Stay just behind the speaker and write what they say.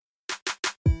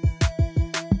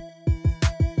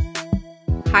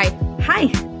Hi.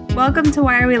 Hi. Welcome to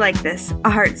Why Are We Like This, a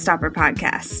Heartstopper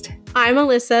podcast. I'm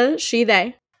Alyssa, she,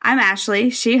 they. I'm Ashley,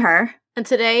 she, her. And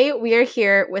today we are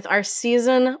here with our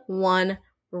season 1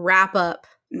 wrap-up.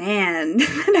 Man,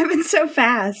 that happened so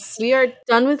fast. We are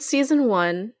done with season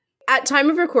 1. At time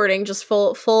of recording, just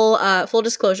full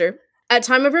disclosure, at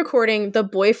time of recording, the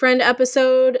boyfriend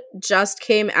episode just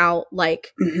came out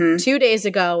 2 days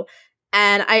ago.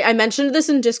 And I mentioned this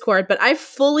in Discord, but I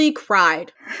fully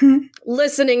cried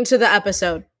listening to the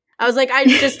episode. I was like,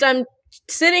 I'm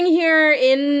sitting here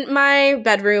in my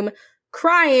bedroom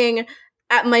crying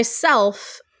at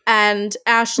myself and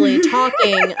Ashley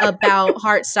talking about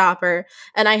Heartstopper,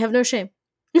 and I have no shame.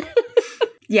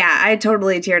 Yeah, I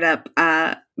totally teared up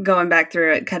going back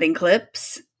through it, cutting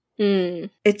clips.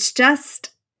 It's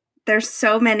just, there's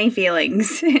so many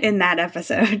feelings in that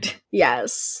episode.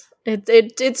 Yes.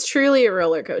 It's truly a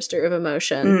roller coaster of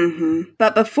emotion.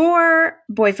 But before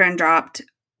Boyfriend dropped,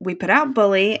 we put out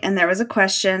Bully, and there was a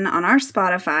question on our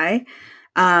Spotify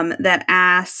that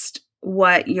asked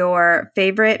what your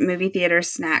favorite movie theater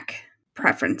snack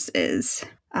preference is.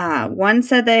 One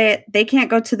said they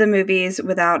can't go to the movies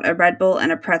without a Red Bull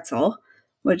and a pretzel,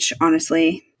 which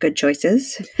honestly, good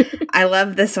choices. I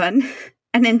love this one.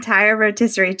 An entire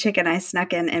rotisserie chicken I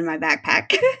snuck in my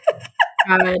backpack.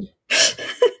 God.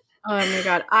 Oh my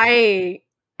God.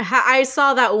 I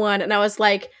saw that one and I was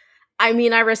like, I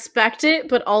mean, I respect it,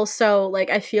 but also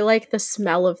I feel like the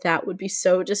smell of that would be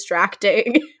so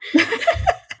distracting.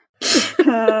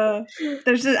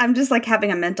 I'm just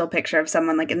having a mental picture of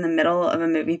someone in the middle of a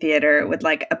movie theater with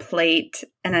a plate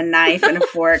and a knife and a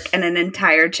fork and an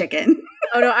entire chicken.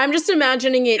 Oh no, I'm just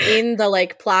imagining it in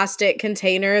the plastic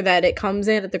container that it comes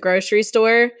in at the grocery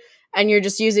store. And you're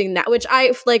just using that, which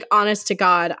I, honest to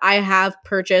God, I have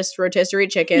purchased rotisserie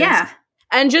chickens. Yeah.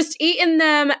 And just eaten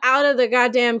them out of the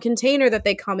goddamn container that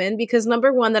they come in because,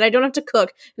 number one, that I don't have to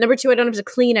cook. Number two, I don't have to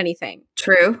clean anything.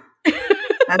 True.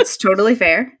 That's totally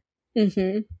fair.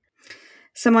 Mm-hmm.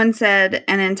 Someone said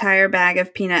an entire bag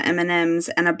of peanut M&Ms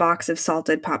and a box of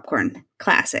salted popcorn.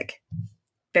 Classic.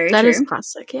 Very true. That is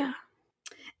classic, yeah.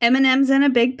 M&Ms and a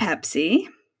big Pepsi.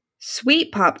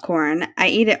 Sweet popcorn, I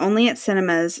eat it only at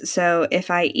cinemas, so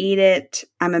if I eat it,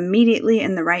 I'm immediately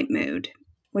in the right mood,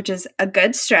 which is a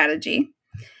good strategy.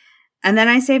 And then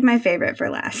I saved my favorite for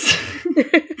last.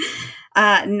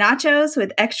 Nachos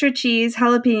with extra cheese,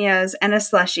 jalapenos, and a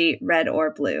slushie, red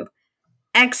or blue.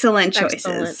 Excellent choices.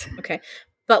 Excellent. Okay.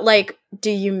 But, do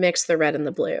you mix the red and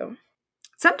the blue?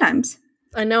 Sometimes.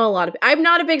 I know a lot of... I'm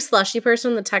not a big slushie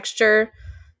person. The texture...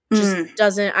 just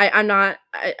doesn't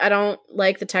I don't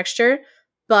like the texture,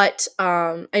 but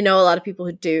I know a lot of people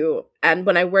who do. And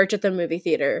when I worked at the movie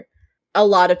theater, a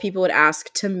lot of people would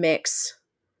ask to mix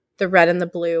the red and the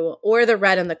blue or the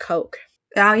red and the Coke.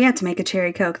 Oh yeah, to make a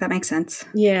cherry Coke. That makes sense.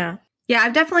 Yeah. Yeah,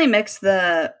 I've definitely mixed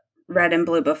the red and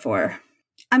blue before.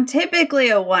 I'm typically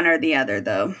a one or the other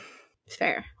though.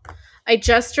 Fair. I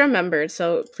just remembered,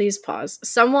 so please pause.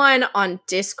 Someone on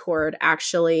Discord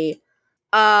actually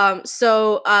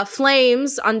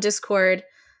Flames on Discord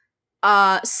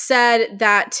said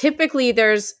that typically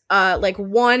there's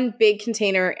one big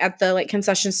container at the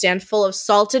concession stand full of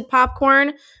salted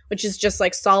popcorn, which is just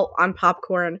salt on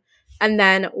popcorn, and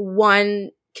then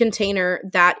one container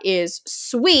that is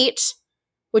sweet,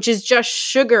 which is just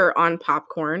sugar on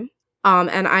popcorn.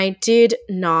 And I did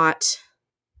not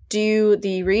do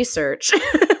the research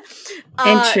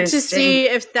to see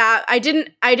if that I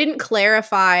didn't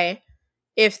clarify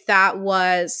if that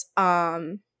was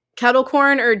kettle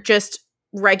corn or just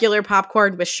regular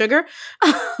popcorn with sugar.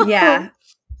 Yeah.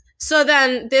 So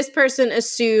then this person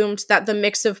assumed that the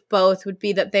mix of both would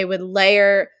be that they would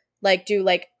layer, do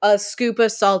a scoop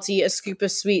of salty, a scoop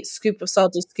of sweet, scoop of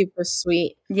salty, scoop of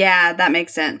sweet. Yeah, that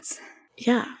makes sense.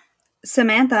 Yeah.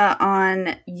 Samantha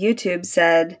on YouTube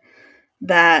said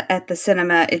that at the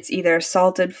cinema, it's either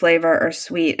salted flavor or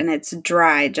sweet, and it's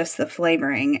dry, just the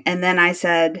flavoring. And then I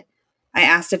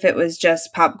asked if it was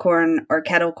just popcorn or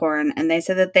kettle corn, and they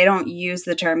said that they don't use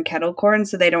the term kettle corn,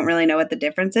 so they don't really know what the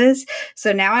difference is.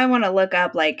 So now I want to look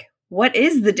up, what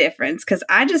is the difference? Because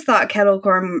I just thought kettle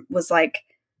corn was,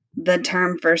 the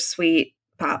term for sweet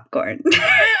popcorn.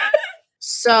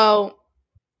 So,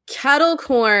 kettle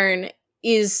corn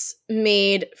is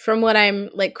made, from what I'm,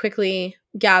 quickly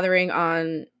gathering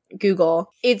on Google,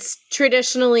 it's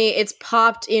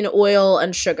popped in oil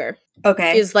and sugar.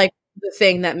 Okay. Is, the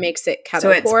thing that makes it kettle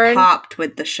corn. So it's popped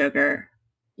with the sugar.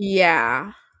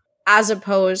 Yeah. As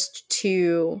opposed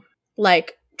to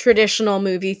traditional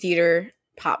movie theater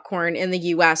popcorn in the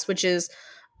US, which is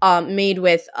made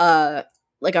with a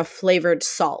flavored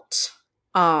salt.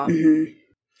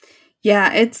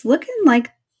 Yeah, it's looking like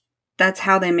that's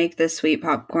how they make the sweet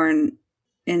popcorn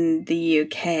in the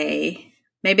UK.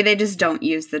 Maybe they just don't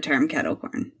use the term kettle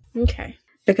corn. Okay.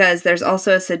 Because there's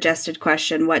also a suggested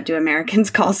question, what do Americans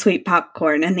call sweet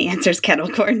popcorn? And the answer is kettle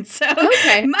corn. So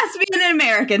it must be an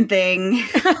American thing.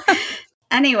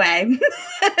 Anyway.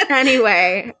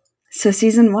 So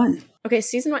season 1. Okay,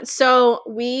 season 1. So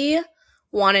we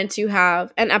wanted to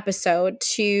have an episode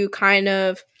to kind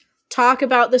of talk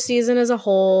about the season as a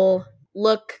whole,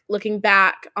 looking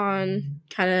back on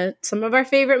kind of some of our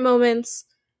favorite moments,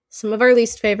 some of our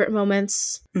least favorite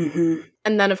moments. Mm-hmm.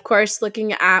 And then, of course,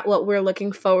 looking at what we're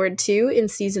looking forward to in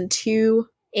season 2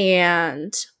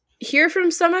 and hear from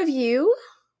some of you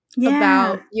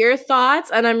about your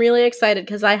thoughts. And I'm really excited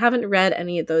because I haven't read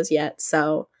any of those yet.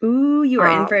 So, ooh, you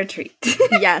are in for a treat.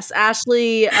 Yes,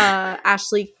 Ashley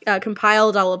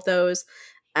compiled all of those.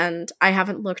 And I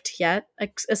haven't looked yet,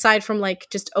 aside from like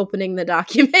just opening the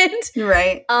document.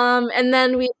 Right. And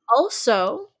then we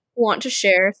also want to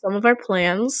share some of our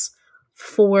plans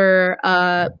for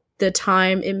the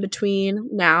time in between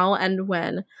now and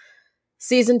when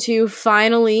season 2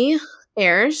 finally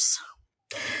airs.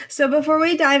 So before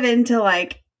we dive into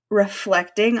like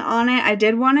reflecting on it, I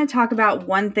did want to talk about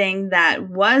one thing that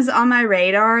was on my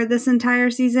radar this entire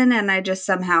season, and I just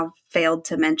somehow failed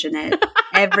to mention it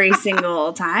every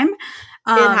single time.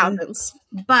 It happens.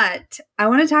 But I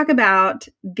want to talk about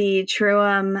the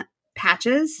Truum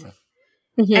patches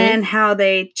and how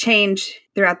they change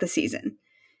throughout the season.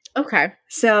 Okay.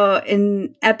 So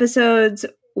in episodes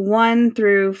 1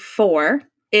 through 4,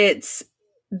 it's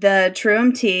the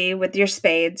Truum tea with your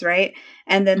spades, right?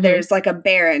 And then there's like a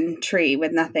barren tree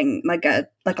with nothing, like a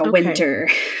winter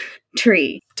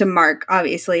tree to mark.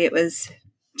 Obviously, it was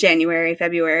January,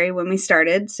 February when we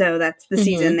started, so that's the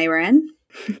season they were in.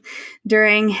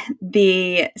 During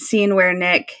the scene where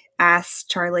Nick asks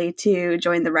Charlie to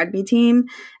join the rugby team,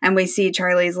 and we see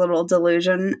Charlie's little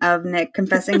delusion of Nick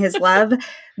confessing his love.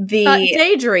 The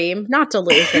daydream, not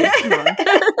delusion. Come on.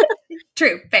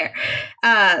 True, fair.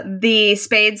 The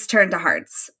spades turn to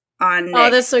hearts on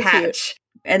Nick's that's so patch. cute.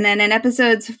 And then in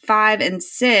episodes 5 and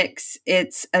 6,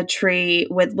 it's a tree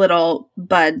with little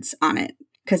buds on it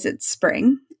because it's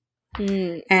spring.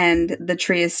 And the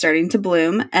tree is starting to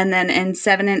bloom. And then in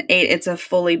 7 and 8, it's a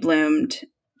fully bloomed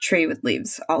tree with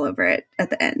leaves all over it at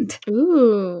the end.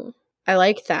 Ooh, I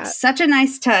like that. Such a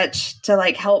nice touch to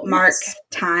like help mark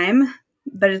time.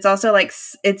 But it's also like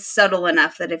it's subtle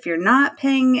enough that if you're not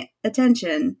paying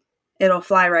attention, it'll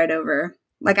fly right over.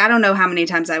 Like, I don't know how many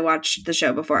times I watched the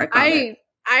show before I caught it.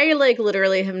 I like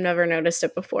literally have never noticed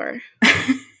it before.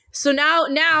 So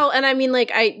now, and I mean,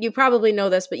 like, you probably know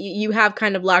this, but you have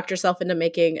kind of locked yourself into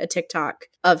making a TikTok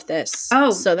of this.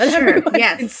 Oh, so that everyone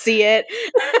can see it.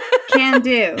 Can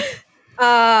do.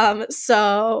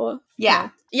 So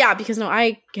yeah, because no,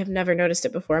 I have never noticed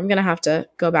it before. I'm gonna have to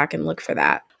go back and look for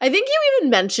that. I think you even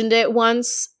mentioned it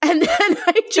once, and then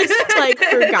I just like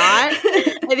forgot.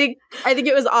 I think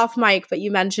it was off mic, but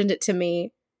you mentioned it to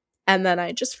me. And then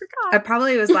I just forgot. I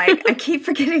probably was like, I keep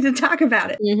forgetting to talk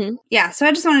about it. Yeah, so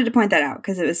I just wanted to point that out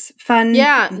because it was fun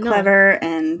and clever,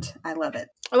 and I love it.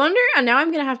 I wonder, and now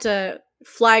I'm going to have to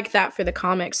flag that for the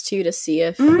comics, too, to see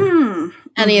if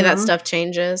any of that stuff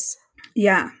changes.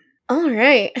 Yeah. All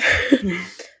right.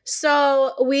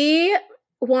 So we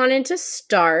wanted to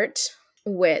start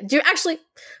with... Do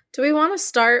we want to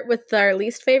start with our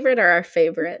least favorite or our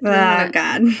favorite? Oh,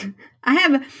 God. I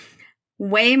have...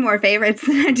 way more favorites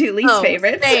than I do least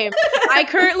favorites. Same. I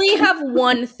currently have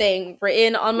one thing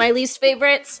written on my least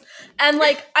favorites. And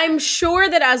like, I'm sure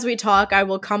that as we talk, I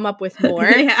will come up with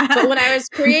more. But when I was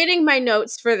creating my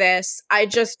notes for this, I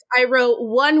wrote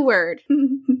one word.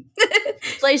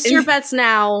 Place your bets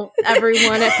now,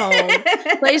 everyone at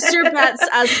home. Place your bets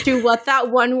as to what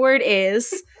that one word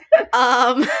is.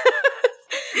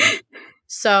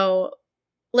 So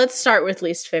let's start with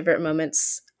least favorite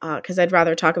moments. Because I'd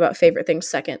rather talk about favorite things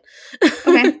second.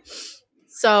 Okay.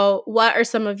 So what are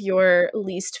some of your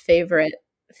least favorite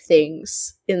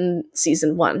things in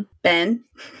season 1? Ben,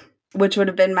 which would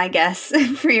have been my guess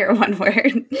for your one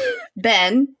word.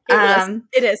 Ben.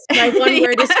 It is. My one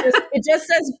word is it just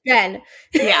says Ben.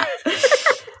 Yeah.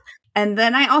 And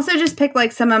then I also just picked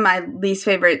like some of my least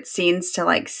favorite scenes to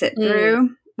like sit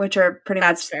through. Which are pretty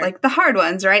much like the hard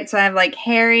ones, right? So I have like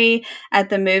Harry at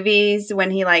the movies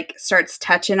when he like starts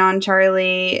touching on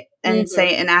Charlie and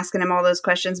and asking him all those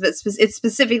questions, but it's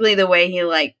specifically the way he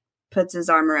like puts his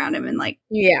arm around him and like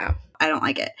I don't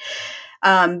like it.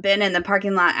 Ben in the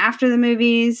parking lot after the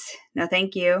movies, no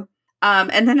thank you.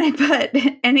 And then I put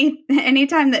any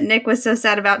time that Nick was so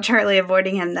sad about Charlie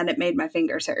avoiding him that it made my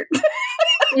fingers hurt.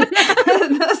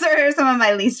 Those are some of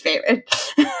my least favorite.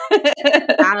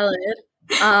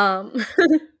 Valid.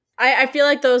 I feel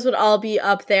like those would all be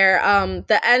up there.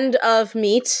 The end of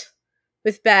Meet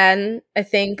with Ben, I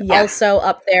think, also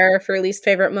up there for least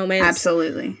favorite moments.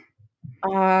 Absolutely.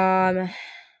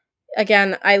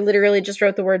 Again, I literally just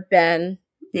wrote the word Ben.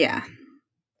 Yeah.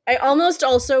 I almost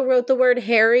also wrote the word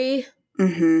Harry.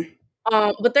 Mm-hmm.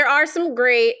 But there are some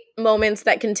great moments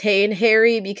that contain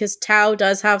Harry because Tao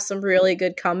does have some really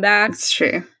good comebacks. It's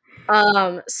true.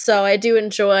 So I do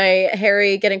enjoy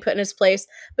Harry getting put in his place.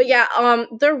 But yeah,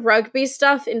 the rugby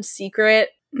stuff in Secret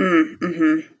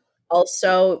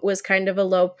also was kind of a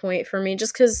low point for me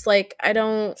just because, like, I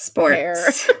don't care.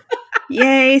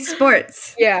 Yay,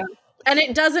 sports. Yeah. And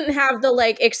it doesn't have the,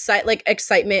 like,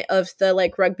 excitement of the,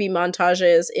 like, rugby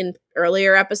montages in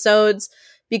earlier episodes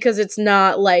because it's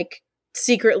not, like,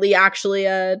 secretly actually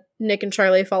a Nick and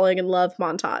Charlie falling in love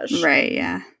montage. Right,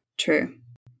 yeah. True.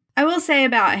 I will say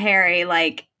about Harry,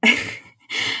 like,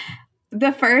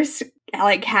 the first,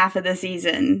 like, half of the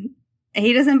season,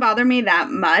 he doesn't bother me that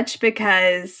much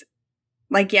because,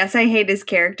 like, yes, I hate his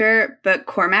character, but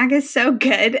Cormac is so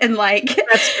good, and, like,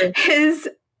 his,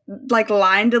 like,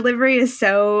 line delivery is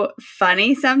so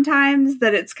funny sometimes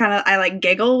that it's kind of, I, like,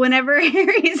 giggle whenever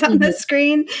Harry's on the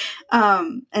screen.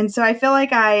 And so I feel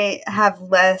like I have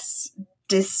less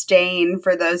disdain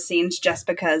for those scenes just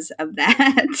because of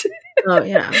that. Oh,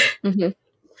 yeah. Mm-hmm.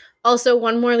 Also,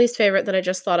 one more least favorite that I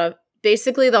just thought of.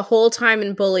 Basically, the whole time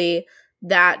in Bully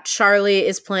that Charlie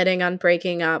is planning on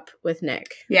breaking up with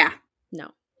Nick. Yeah.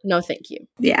 No, thank you.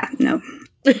 Yeah, no.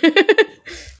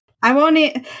 I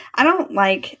don't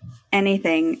like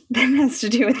anything that has to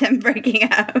do with them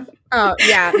breaking up. Oh,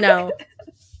 yeah, no.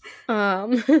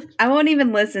 I won't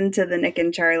even listen to the Nick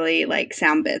and Charlie, like,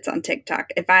 sound bits on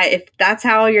TikTok. If that's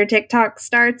how your TikTok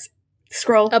starts,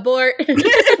 scroll. Abort.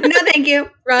 No, thank you.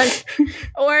 Run.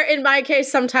 Or in my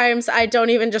case, sometimes I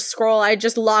don't even just scroll. I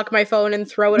just lock my phone and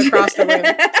throw it across the room.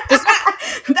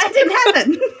 That didn't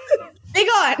happen. Be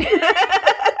gone.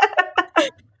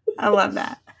 I love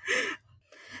that.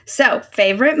 So,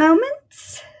 favorite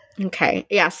moments? Okay.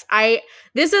 Yes.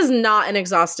 This is not an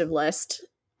exhaustive list.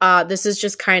 This is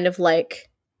just kind of like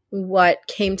what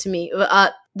came to me.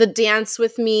 The dance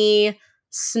with me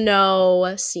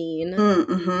snow scene.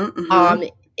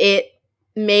 It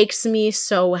makes me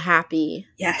so happy.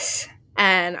 Yes.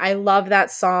 And I love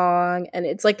that song, and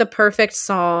it's like the perfect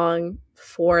song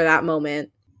for that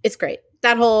moment. It's great.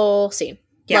 That whole scene.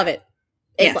 Yeah. Love it.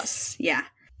 A+. Yeah.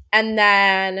 And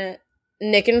then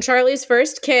Nick and Charlie's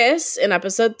first kiss in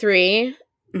episode 3.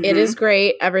 It is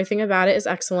great. Everything about it is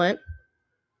excellent.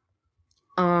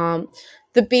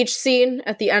 The beach scene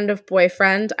at the end of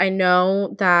Boyfriend. I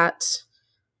know that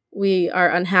we are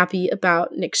unhappy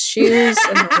about Nick's shoes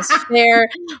and that was fair,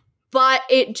 but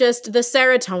it just, the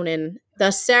serotonin.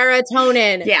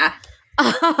 Yeah.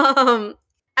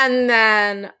 And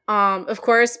then, of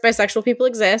course, bisexual people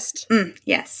exist.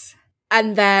 Yes.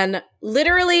 And then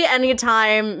literally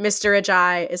anytime Mr.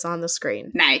 Ajay is on the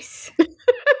screen. Nice.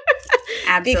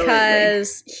 Absolutely.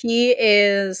 Because he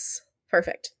is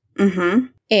perfect.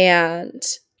 And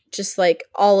just, like,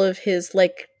 all of his,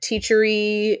 like,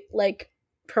 teachery, like,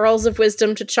 pearls of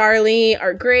wisdom to Charlie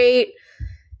are great.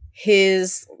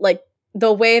 His, like,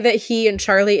 the way that he and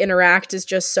Charlie interact is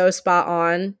just so spot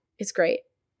on. It's great.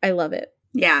 I love it.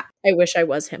 Yeah. I wish I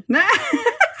was him.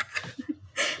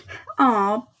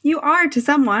 Aw, you are to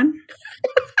someone.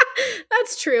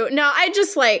 That's true. No, I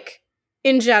just, like,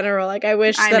 in general, like, I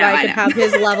wish that I could have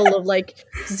his level of, like,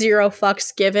 zero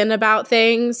fucks given about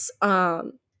things.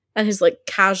 And his, like,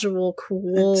 casual,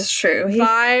 cool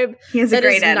vibe. He has a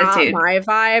great attitude. Not my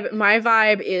vibe. My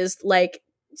vibe is, like,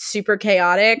 super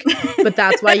chaotic, but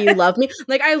that's why you love me.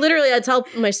 Like, I tell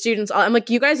my students, I'm like,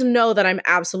 you guys know that I'm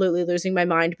absolutely losing my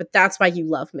mind, but that's why you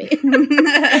love me.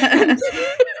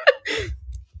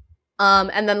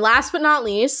 And then last but not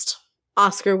least,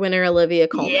 Oscar winner Olivia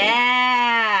Colman.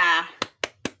 Yeah.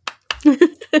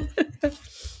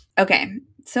 Okay.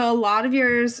 So a lot of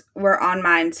yours were on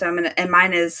mine, so and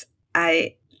mine is,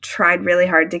 I tried really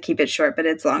hard to keep it short, but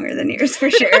it's longer than yours for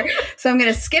sure. So I'm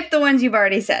going to skip the ones you've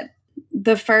already said.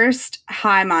 The first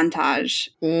high montage,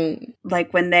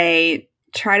 like when they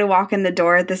try to walk in the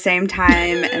door at the same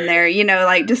time and they're, you know,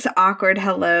 like just awkward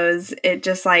hellos. It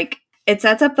just, like, it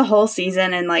sets up the whole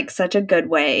season in, like, such a good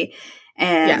way.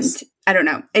 And I don't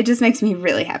know, it just makes me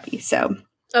really happy. So,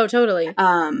 oh, totally.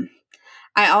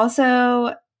 I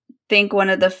also think one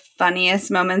of the funniest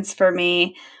moments for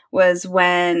me was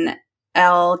when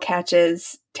Elle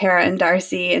catches Tara and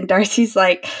Darcy's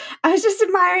like, I was just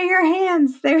admiring your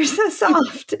hands. They were so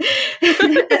soft.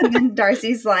 And then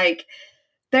Darcy's like,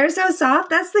 They're so soft.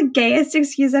 That's the gayest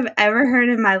excuse I've ever heard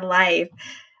in my life.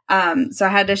 So I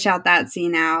had to shout that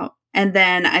scene out. And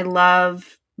then I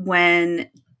love when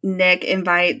Nick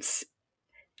invites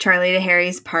Charlie to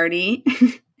Harry's party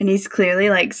and he's clearly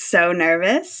like so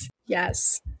nervous.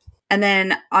 Yes. And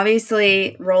then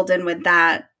obviously rolled in with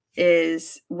that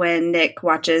is when Nick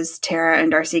watches Tara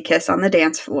and Darcy kiss on the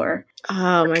dance floor.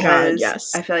 Oh my God,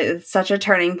 yes. I feel like it's such a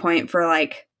turning point for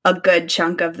like a good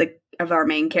chunk of our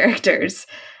main characters.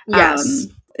 Yes.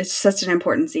 It's such an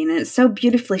important scene and it's so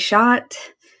beautifully shot.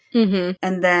 Mm-hmm.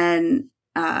 And then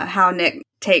how Nick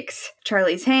takes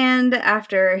Charlie's hand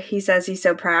after he says he's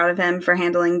so proud of him for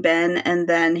handling Ben, and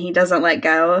then he doesn't let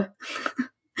go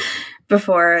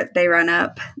before they run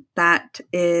up. That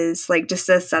is like just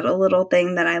a subtle little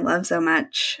thing that I love so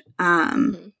much.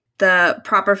 The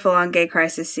proper full-on gay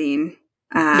crisis scene.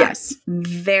 Yes.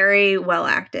 Very well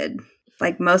acted.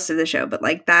 Like most of the show, but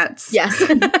like that's... Yes.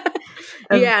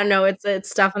 Yeah, no,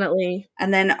 it's definitely...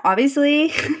 And then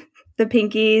obviously... the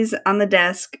pinkies on the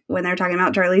desk when they're talking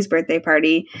about Charlie's birthday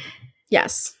party.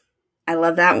 Yes. I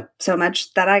love that so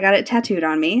much that I got it tattooed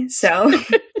on me. So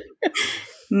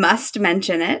must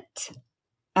mention it.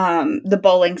 The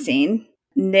bowling scene.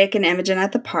 Nick and Imogen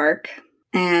at the park.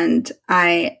 And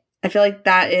I feel like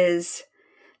that is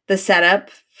the setup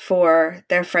for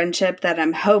their friendship that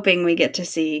I'm hoping we get to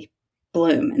see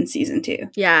bloom in season 2.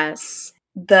 Yes.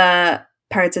 The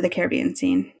Pirates of the Caribbean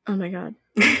scene. Oh my God.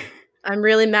 I'm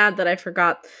really mad that I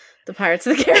forgot the Pirates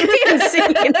of the Caribbean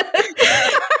scene.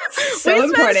 So we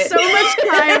important. spent so much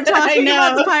time talking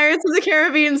about the Pirates of the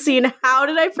Caribbean scene. How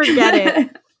did I forget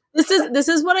it? This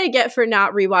is what I get for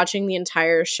not rewatching the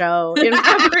entire show in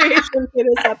preparation for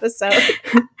this episode.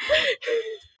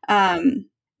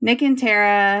 Nick and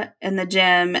Tara in the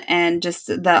gym and just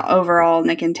the overall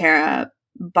Nick and Tara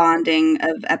bonding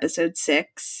of episode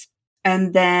 6.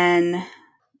 And then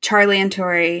Charlie and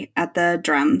Tori at the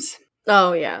drums.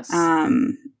 Oh, yes.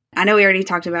 I know we already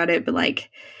talked about it, but like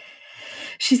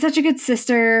she's such a good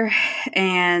sister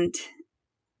and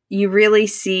you really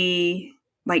see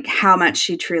like how much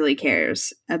she truly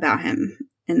cares about him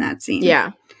in that scene.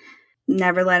 Yeah.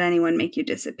 Never let anyone make you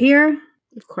disappear.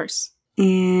 Of course.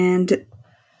 And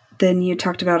then you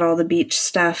talked about all the beach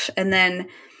stuff. And then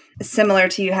similar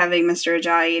to you having Mr.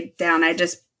 Ajayi down, I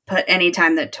just put any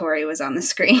time that Tori was on the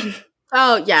screen.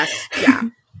 Oh, yes. Yeah.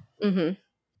 Mm-hmm.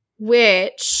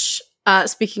 Which,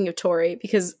 speaking of Tori,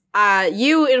 because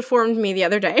you informed me the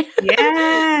other day.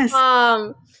 Yes.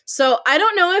 So I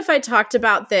don't know if I talked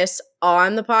about this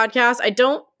on the podcast. I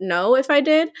don't know if I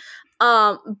did.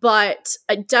 But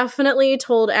I definitely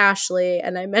told Ashley,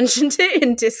 and I mentioned it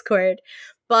in Discord.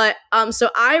 But so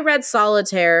I read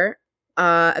Solitaire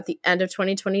at the end of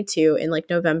 2022 in like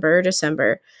November or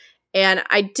December, and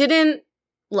I didn't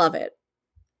love it.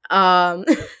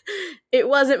 It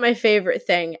wasn't my favorite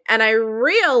thing. And I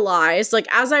realized, like,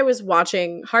 as I was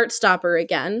watching Heartstopper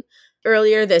again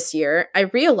earlier this year, I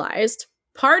realized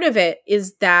part of it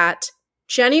is that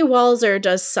Jenny Walzer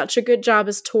does such a good job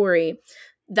as Tori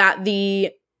that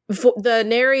the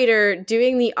narrator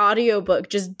doing the audiobook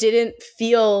just didn't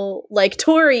feel like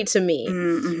Tori to me,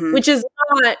 which is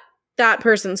not that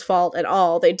person's fault at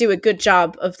all. They do a good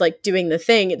job of like doing the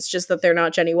thing. It's just that they're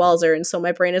not Jenny Walzer. And so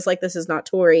my brain is like, this is not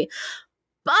Tori.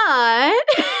 But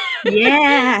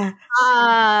yeah,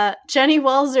 Jenny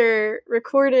Walzer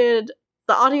recorded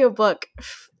the audiobook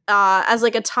as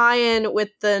like a tie-in with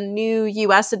the new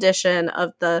US edition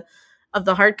of the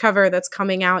hardcover that's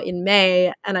coming out in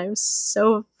May, and I'm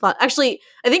so fun. Actually,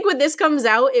 I think when this comes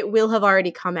out, it will have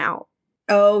already come out.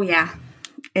 Oh yeah,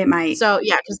 it might. So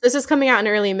yeah, because this is coming out in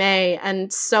early May,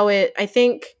 and so I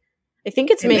think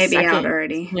it's May 2nd out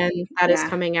already when that is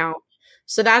coming out.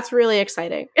 So that's really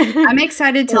exciting. I'm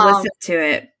excited to listen to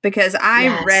it because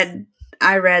I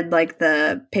read like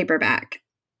the paperback,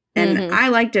 and I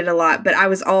liked it a lot. But I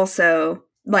was also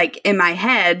like in my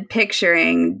head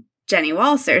picturing Jenny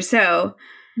Walzer, so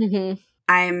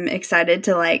I'm excited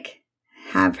to like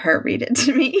have her read it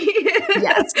to me.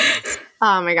 Yes.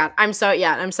 Oh my God. I'm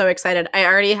so excited. I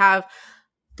already have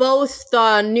both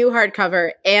the new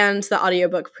hardcover and the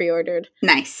audiobook pre-ordered.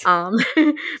 Nice.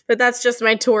 But that's just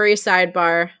my Tori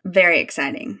sidebar. Very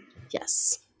exciting.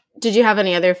 Yes. Did you have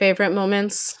any other favorite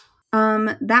moments?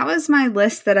 That was my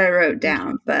list that I wrote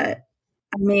down, but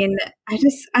I mean,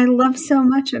 I love so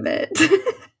much of it.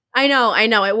 I know.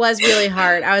 It was really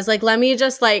hard. I was like, let me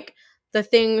just like the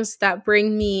things that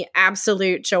bring me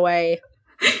absolute joy.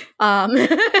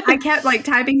 I kept like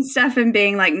typing stuff and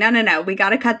being like, no, we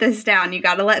got to cut this down. You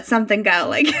got to let something go.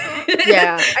 Like,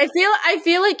 yeah, I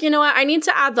feel like, you know what? I need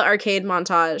to add the arcade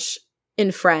montage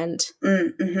in Friend.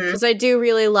 Mm-hmm. Because I do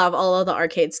really love all of the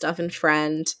arcade stuff in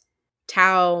Friend.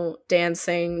 Tao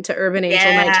dancing to Urban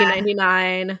Angel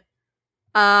 1999.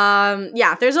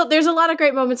 Yeah, there's a lot of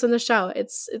great moments in the show.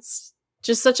 It's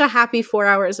just such a happy 4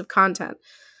 hours of content.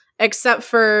 Except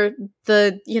for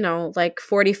the,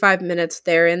 45 minutes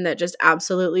therein that just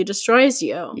absolutely destroys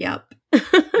you. Yep.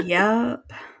 Yep.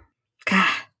 God,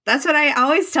 that's what I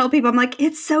always tell people. I'm like,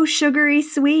 it's so sugary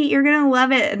sweet. You're going to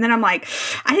love it. And then I'm like,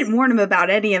 I didn't warn them about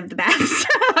any of the bad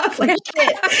stuff. Like,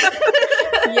 shit.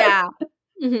 Yeah.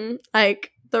 Mm-hmm.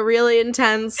 Like, the really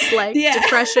intense,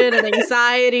 depression and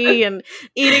anxiety and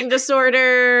eating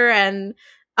disorder and,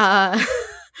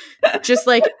 just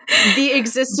like the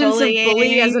existence bullying, of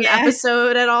bully as an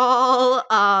episode at all.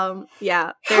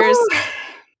 There's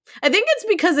I think it's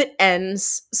because it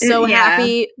ends so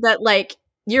happy that like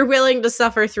you're willing to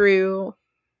suffer through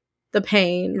the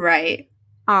pain. Right.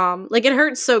 It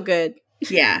hurts so good.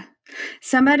 Yeah.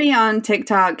 Somebody on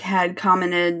TikTok had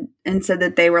commented and said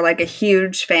that they were like a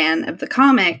huge fan of the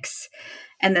comics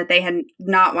and that they had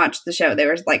not watched the show. They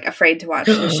were like afraid to watch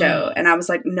the show. And I was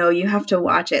like, no, you have to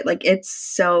watch it. Like, it's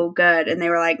so good. And they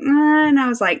were like, and I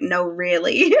was like, no,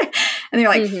 really? And they were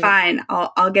like, fine,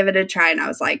 I'll give it a try. And I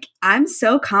was like, I'm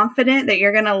so confident that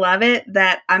you're going to love it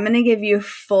that I'm going to give you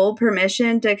full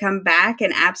permission to come back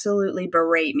and absolutely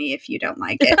berate me if you don't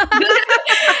like it.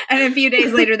 And a few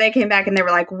days later, they came back and they were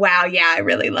like, wow, yeah, I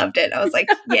really loved it. I was like,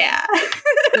 yeah.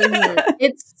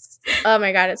 It's, oh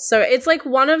my God. It's like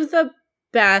one of the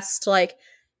best like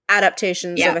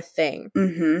adaptations of a thing.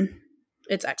 Mm-hmm.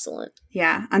 It's excellent.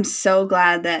 Yeah, I'm so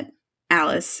glad that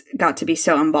Alice got to be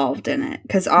so involved in it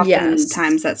because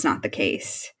oftentimes that's not the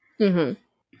case. Mm-hmm.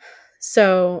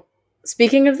 So,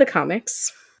 speaking of the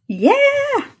comics,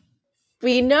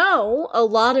 we know a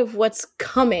lot of what's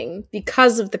coming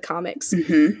because of the comics.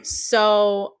 Mm-hmm.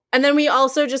 So, and then we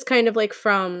also just kind of like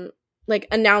from like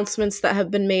announcements that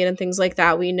have been made and things like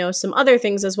that, we know some other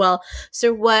things as well.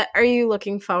 So what are you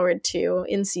looking forward to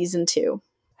in season 2?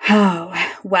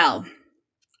 Oh, well,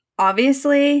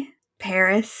 obviously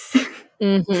Paris.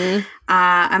 Mm-hmm.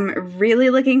 I'm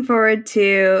really looking forward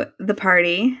to the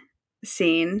party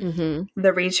scene,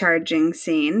 the recharging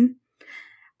scene.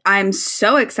 I'm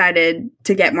so excited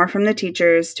to get more from the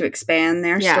teachers to expand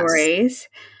their stories.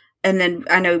 And then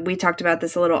I know we talked about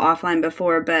this a little offline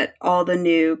before, but all the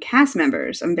new cast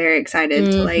members, I'm very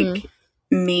excited to like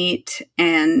meet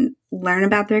and learn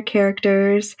about their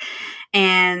characters.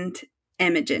 And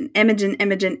Imogen.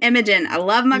 I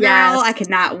love my girl. I could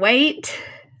not wait.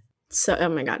 So, oh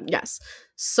my God, yes.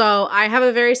 So I have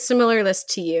a very similar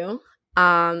list to you.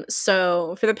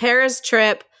 So for the Paris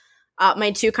trip,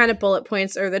 my 2 kind of bullet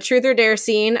points are the Truth or Dare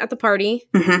scene at the party.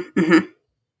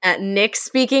 At Nick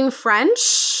speaking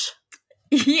French.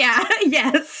 Yeah,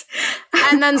 yes.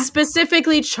 And then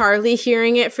specifically Charlie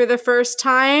hearing it for the first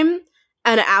time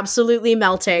and absolutely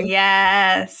melting.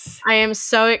 Yes. I am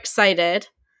so excited.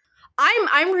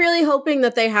 I'm really hoping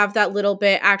that they have that little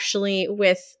bit actually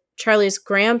with Charlie's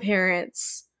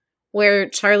grandparents where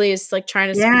Charlie is like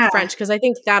trying to speak French because I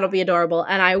think that'll be adorable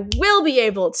and I will be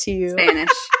able to Spanish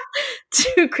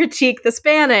to critique the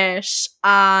Spanish.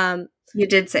 You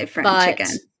did say French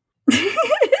again.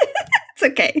 It's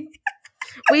okay.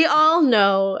 We all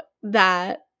know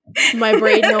that my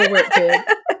brain no work good.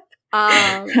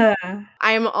 I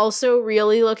am also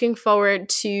really looking forward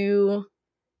to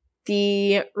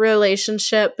the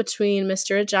relationship between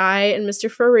Mr. Ajay and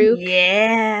Mr. Farouk.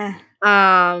 Yeah.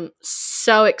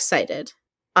 So excited.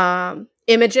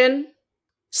 Imogen,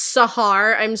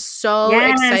 Sahar. I'm so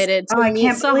excited to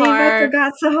meet Sahar. Believe I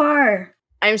forgot Sahar.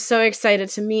 I'm so excited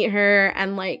to meet her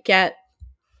and like get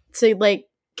to like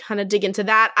kind of dig into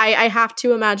that. I have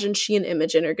to imagine she and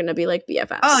Imogen are going to be like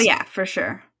BFFs. Oh yeah, for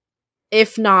sure.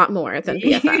 If not more than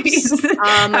BFFs.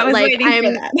 I was waiting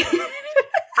for that.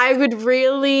 I would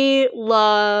really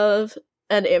love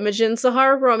an Imogen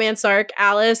Sahar romance arc.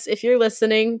 Alice, if you're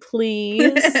listening, please.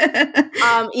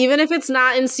 Even if it's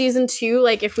not in season 2,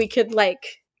 like if we could like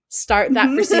start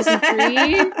that for season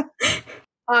 3.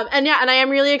 And I am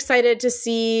really excited to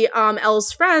see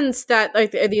Elle's friends that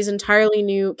like are these entirely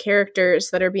new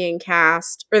characters that are being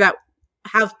cast or that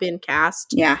have been cast.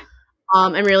 Yeah.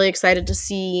 I'm really excited to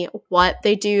see what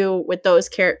they do with those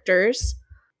characters.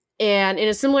 And in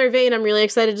a similar vein, I'm really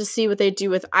excited to see what they do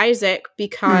with Isaac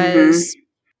because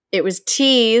it was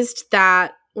teased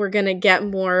that we're going to get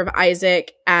more of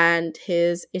Isaac and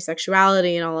his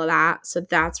asexuality and all of that. So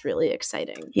that's really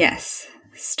exciting. Yes.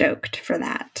 Stoked for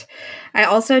that. I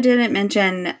also didn't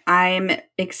mention I'm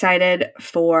excited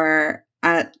for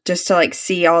just to like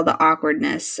see all the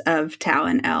awkwardness of Tao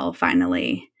and Elle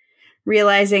finally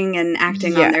realizing and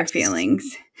acting on their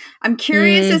feelings. I'm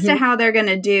curious as to how they're going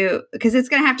to do, because it's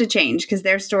going to have to change, because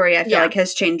their story, I feel like,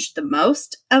 has changed the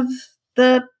most of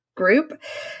the group.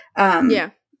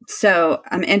 So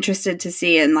I'm interested to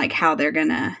see in like how they're going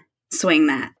to swing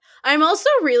that. I'm also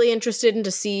really interested in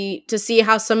to see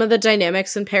how some of the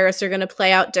dynamics in Paris are going to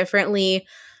play out differently,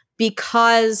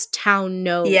 because Tao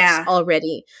knows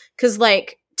already. Because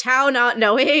like Tao not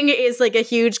knowing is like a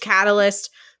huge catalyst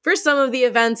for some of the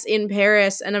events in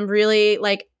Paris, and I'm really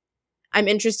like, I'm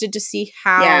interested to see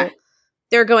how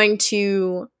they're going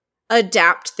to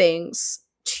adapt things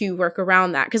to work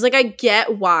around that. Because like I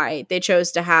get why they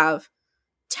chose to have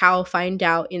Tao find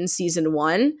out in season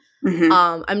 1.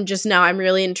 I'm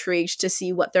really intrigued to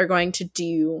see what they're going to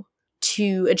do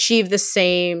to achieve the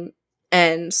same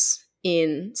ends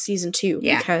in season 2,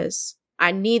 because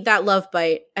I need that love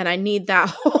bite, and I need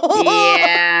that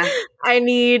I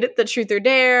need the truth or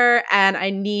dare, and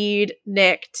I need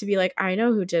Nick to be like, I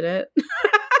know who did it.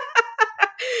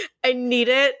 I need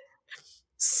it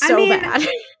so bad.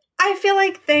 I feel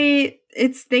like they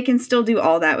can still do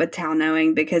all that with Tao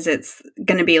knowing, because it's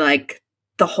going to be like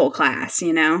the whole class,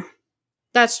 you know?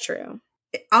 That's true.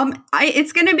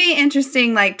 It's going to be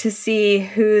interesting, like, to see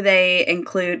who they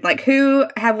include. Like, who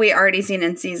have we already seen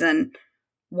in season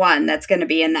 1 that's going to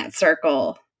be in that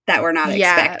circle that we're not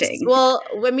expecting? Well,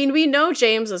 I mean, we know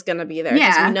James is going to be there,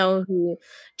 because we know who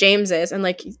James is, and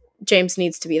like James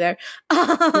needs to be there,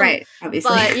 right? Obviously,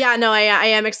 but I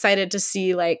am excited to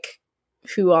see like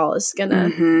who all is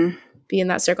gonna be in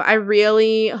that circle. I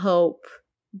really hope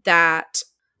that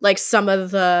like some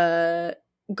of the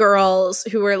girls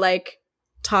who were like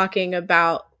talking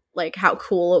about like how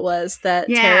cool it was that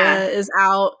Tara is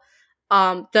out,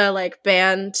 the like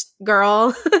band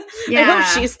girl, I hope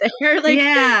she's there,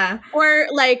 like, or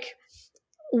like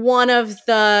one of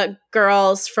the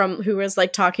girls from who was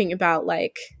like talking about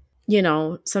like, you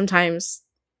know, sometimes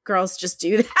girls just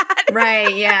do that,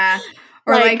 right?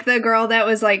 Or like the girl that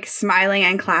was like smiling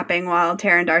and clapping while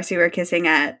Tara and Darcy were kissing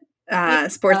at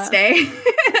sports day.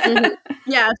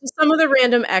 Yeah, so some of the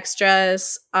random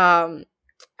extras,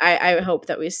 I hope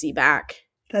that we see back.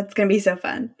 That's gonna be so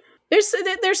fun.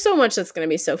 There's so much that's gonna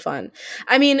be so fun.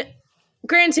 I mean,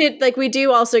 granted, like we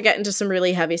do also get into some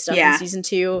really heavy stuff in season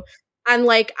 2, and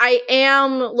like I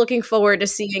am looking forward to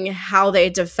seeing how they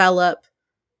develop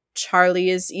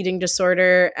Charlie's eating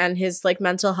disorder and his like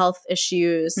mental health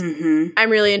issues. I'm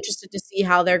really interested to see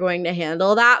how they're going to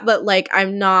handle that, but like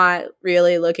I'm not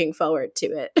really looking forward to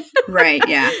it. Right,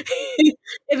 yeah.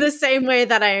 In the same way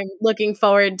that I'm looking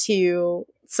forward to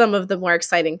some of the more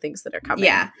exciting things that are coming.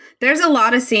 Yeah. There's a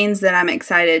lot of scenes that I'm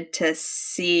excited to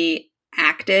see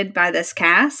acted by this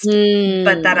cast,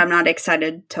 but that I'm not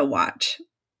excited to watch.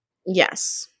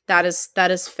 Yes. That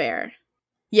is fair.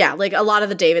 Yeah, like a lot of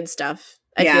the David stuff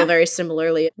I feel very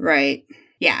similarly. Right.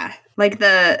 Yeah. Like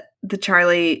the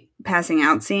Charlie passing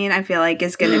out scene, I feel like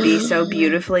is going to be so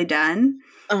beautifully done.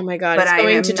 Oh my God. But I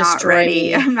am not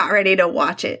ready. I'm not ready to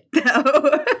watch it,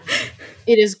 though.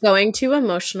 It is going to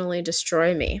emotionally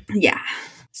destroy me. Yeah.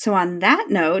 So on that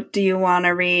note, do you want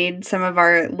to read some of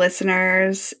our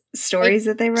listeners' stories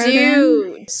that they wrote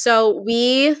in? So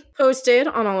we posted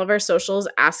on all of our socials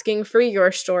asking for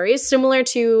your stories, similar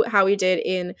to how we did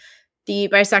in the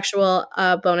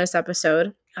bisexual bonus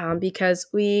episode, because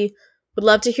we would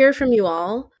love to hear from you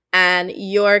all and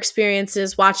your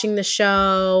experiences watching the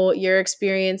show, your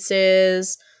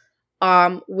experiences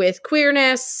with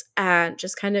queerness, and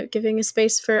just kind of giving a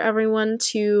space for everyone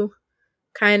to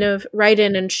kind of write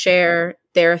in and share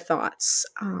their thoughts.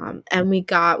 And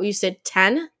we said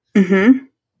 10.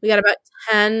 We got about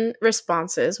 10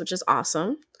 responses, which is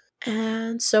awesome.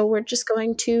 And so we're just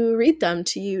going to read them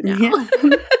to you now.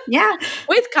 Yeah.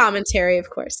 With commentary, of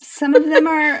course. Some of them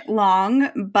are long,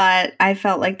 but I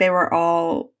felt like they were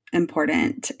all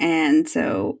important. And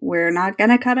so we're not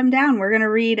going to cut them down. We're going to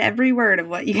read every word of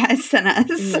what you guys sent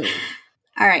us.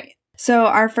 All right. So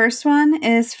our first one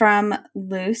is from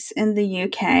Luce in the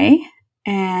UK.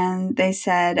 And they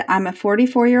said, I'm a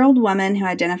 44-year-old woman who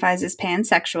identifies as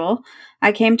pansexual.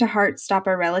 I came to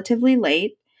Heartstopper relatively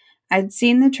late. I'd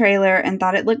seen the trailer and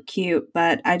thought it looked cute,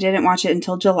 but I didn't watch it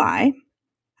until July.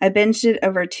 I binged it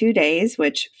over 2 days,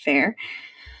 which, fair.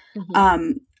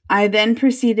 I then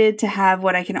proceeded to have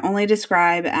what I can only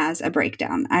describe as a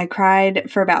breakdown. I cried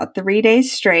for about 3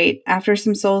 days straight. After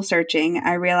some soul searching,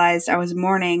 I realized I was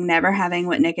mourning never having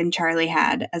what Nick and Charlie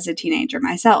had as a teenager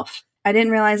myself. I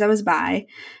didn't realize I was bi.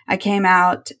 I came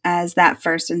out as that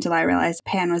first until I realized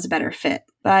pan was a better fit.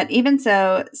 But even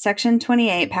so, Section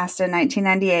 28 passed in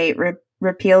 1998,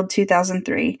 repealed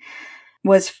 2003.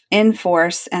 was in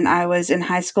force, and I was in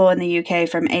high school in the UK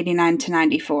from 89 to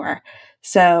 94.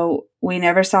 So we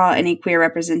never saw any queer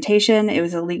representation. It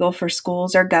was illegal for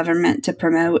schools or government to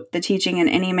promote the teaching in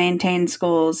any maintained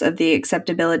schools of the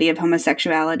acceptability of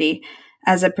homosexuality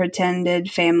as a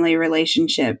pretended family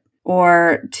relationship,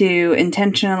 or to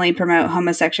intentionally promote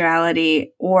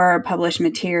homosexuality or publish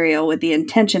material with the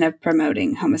intention of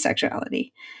promoting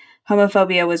homosexuality.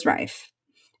 Homophobia was rife.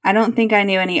 I don't think I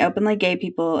knew any openly gay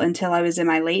people until I was in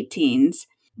my late teens,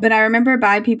 but I remember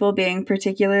bi people being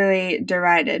particularly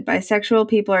derided. Bisexual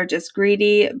people are just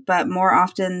greedy, but more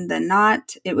often than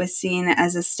not, it was seen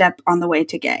as a step on the way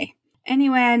to gay.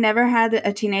 Anyway, I never had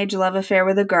a teenage love affair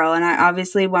with a girl, and I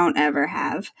obviously won't ever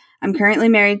have. I'm currently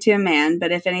married to a man,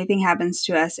 but if anything happens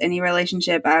to us, any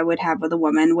relationship I would have with a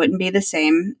woman wouldn't be the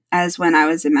same as when I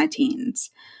was in my teens.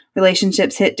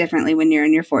 Relationships hit differently when you're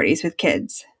in your 40s with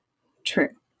kids. True.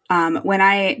 When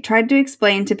I tried to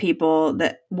explain to people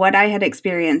that what I had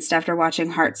experienced after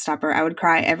watching Heartstopper, I would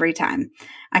cry every time.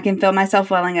 I can feel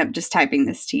myself welling up just typing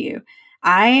this to you.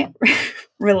 I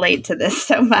relate to this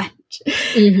so much.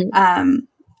 Mm-hmm.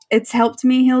 It's helped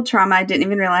me heal trauma I didn't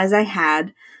even realize I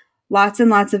had. Lots and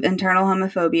lots of internal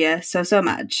homophobia, so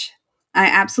much. I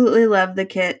absolutely love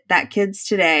that kids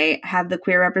today have the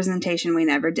queer representation we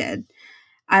never did.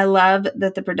 I love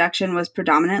that the production was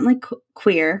predominantly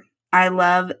queer. I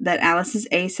love that Alice is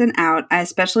ace and out. I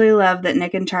especially love that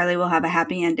Nick and Charlie will have a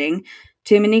happy ending.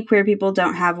 Too many queer people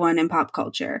don't have one in pop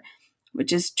culture,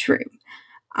 which is true.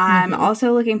 I'm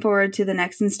also looking forward to the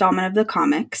next installment of the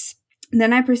comics.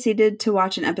 Then I proceeded to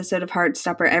watch an episode of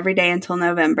Heartstopper every day until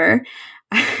November.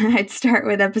 I'd start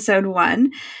with episode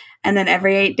 1, and then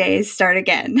every 8 days start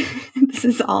again. This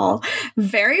is all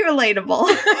very relatable.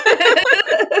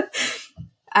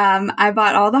 I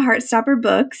bought all the Heartstopper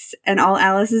books and all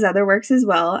Alice's other works as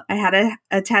well. I had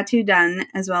a tattoo done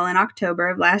as well in October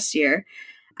of last year.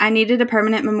 I needed a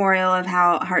permanent memorial of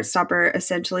how Heartstopper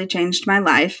essentially changed my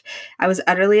life. I was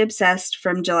utterly obsessed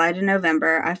from July to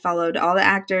November. I followed all the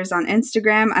actors on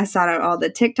Instagram. I sought out all the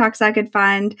TikToks I could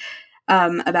find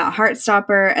about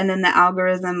Heartstopper, and then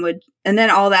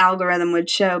all the algorithm would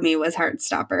show me was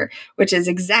Heartstopper, which is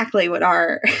exactly what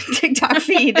our TikTok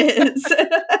feed is.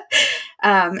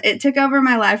 It took over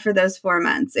my life for those 4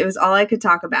 months. It was all I could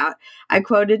talk about. I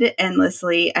quoted it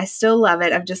endlessly. I still love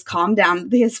it. I've just calmed down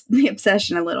the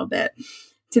obsession a little bit.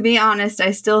 To be honest,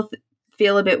 I still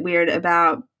feel a bit weird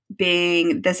about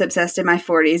being this obsessed in my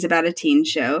 40s about a teen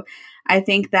show. I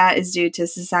think that is due to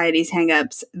society's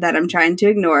hangups that I'm trying to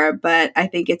ignore, but I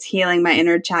think it's healing my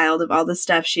inner child of all the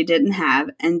stuff she didn't have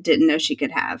and didn't know she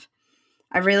could have.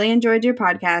 I really enjoyed your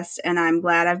podcast, and I'm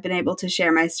glad I've been able to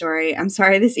share my story. I'm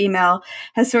sorry this email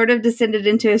has sort of descended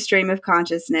into a stream of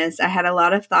consciousness. I had a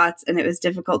lot of thoughts, and it was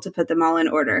difficult to put them all in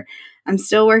order. I'm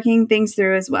still working things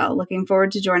through as well. Looking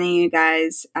forward to joining you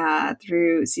guys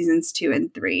through seasons 2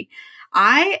 and 3.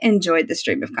 I enjoyed the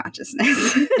stream of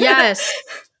consciousness. Yes.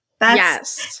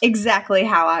 That's exactly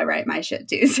how I write my shit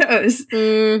too. So it was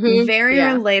very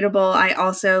relatable. I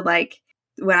also, like,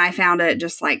 when I found it,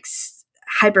 just like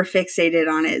hyper fixated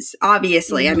on it.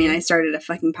 Obviously, I mean, I started a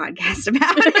fucking podcast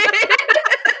about it.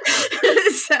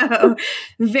 So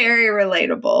very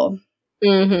relatable.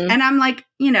 And I'm like,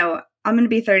 I'm going to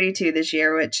be 32 this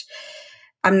year, which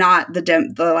I'm not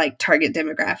the like target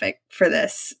demographic for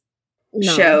this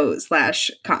show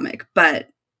 / comic, but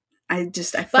I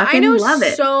fucking love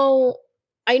it. So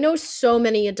I know so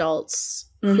many adults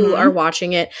who are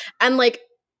watching it, and like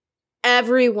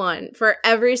for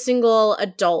every single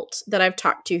adult that I've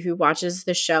talked to who watches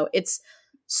the show, it's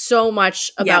so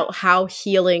much about how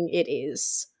healing it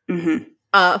is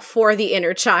for the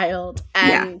inner child.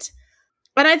 And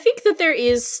I think that there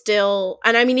is still,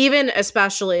 and I mean, even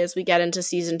especially as we get into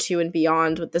season 2 and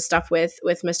beyond with the stuff with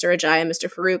Mr. Ajay and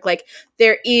Mr. Farouk, like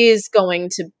there is going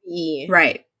to be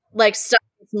like stuff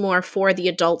that's more for the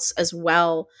adults as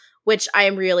well, which I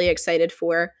am really excited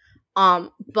for.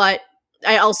 But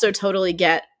I also totally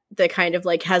get the kind of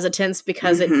like hesitance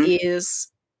because it is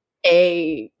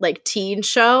a like teen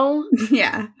show.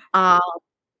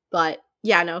 But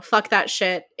yeah, no, fuck that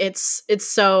shit. It's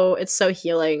so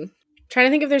healing. I'm trying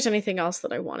to think if there's anything else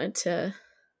that I wanted to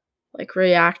like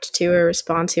react to or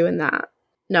respond to in that.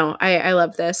 No, I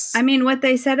love this. I mean, what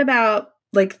they said about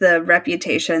like the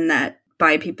reputation that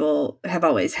bi people have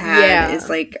always had is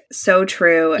like so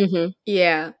true.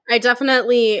 Yeah. I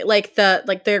definitely like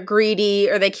they're greedy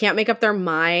or they can't make up their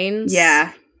minds.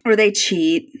 Yeah. Or they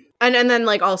cheat. And then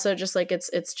like also just like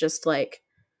it's just like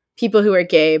people who are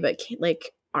gay but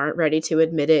like aren't ready to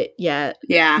admit it yet.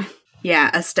 Yeah. Yeah,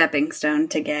 a stepping stone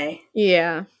to gay.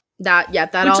 Yeah. That Which,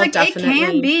 all like, definitely. it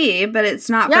can be, but it's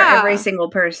not for every single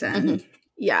person. Mm-hmm.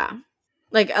 Yeah.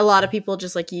 Like, a lot of people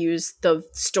just, like, use the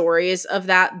stories of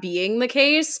that being the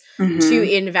case to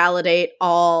invalidate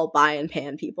all bi and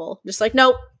pan people. Just like,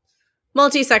 nope,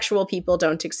 multisexual people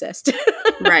don't exist.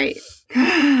 Right.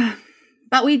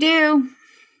 But we do.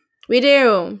 We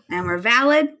do. And we're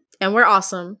valid. And we're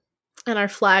awesome. And our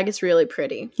flag is really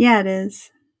pretty. Yeah, it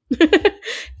is.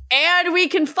 And we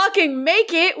can fucking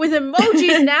make it with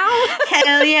emojis now.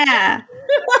 Hell yeah.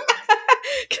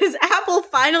 Because Apple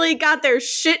finally got their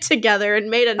shit together and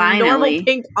made a normal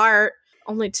pink heart.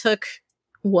 Only took,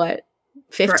 what,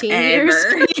 15 years?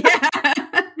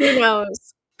 Yeah. Who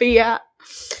knows? But yeah.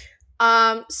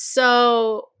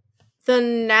 So the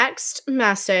next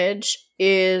message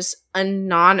is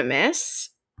anonymous.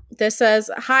 This says,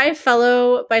 "Hi,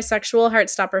 fellow bisexual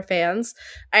Heartstopper fans.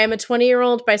 I am a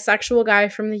 20-year-old bisexual guy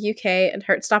from the UK, and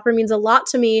Heartstopper means a lot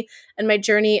to me and my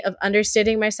journey of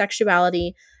understanding my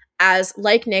sexuality, as,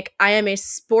 like Nick, I am a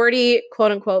sporty,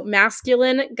 quote-unquote,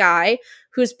 masculine guy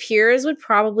whose peers would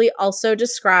probably also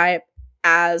describe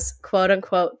as,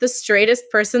 quote-unquote, the straightest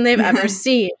person they've ever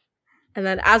seen. And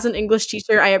then, as an English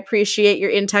teacher, I appreciate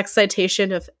your in-text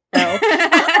citation of L.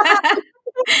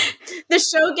 The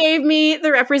show gave me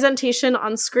the representation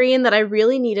on screen that I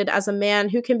really needed as a man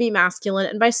who can be masculine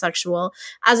and bisexual,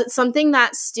 as it's something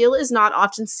that still is not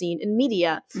often seen in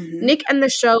media. Nick and the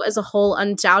show as a whole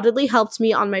undoubtedly helped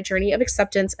me on my journey of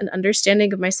acceptance and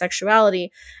understanding of my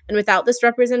sexuality, and without this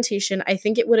representation, I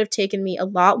think it would have taken me a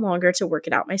lot longer to work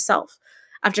it out myself.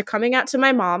 After coming out to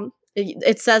my mom,"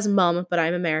 it says mum, but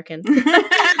I'm American, "who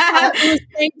was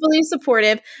thankfully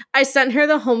supportive, I set her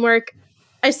the homework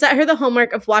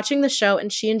of watching the show,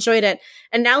 and she enjoyed it,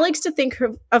 and now likes to think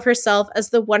of herself as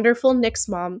the wonderful Nick's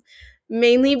mom,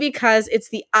 mainly because it's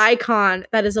the icon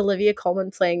that is Olivia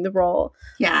Colman playing the role.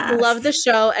 Yeah. Love the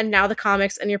show, and now the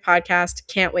comics and your podcast.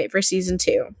 Can't wait for season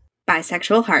 2.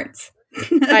 Bisexual hearts.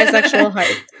 Bisexual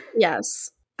hearts. Yes.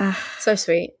 So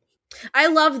sweet. I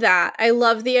love that. I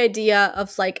love the idea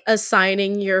of, like,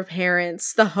 assigning your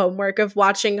parents the homework of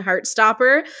watching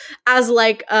Heartstopper as,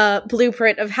 like, a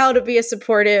blueprint of how to be a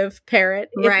supportive parent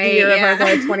in the year of our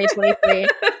Lord 2023.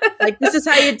 Like, this is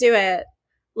how you do it.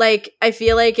 Like, I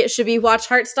feel like it should be watch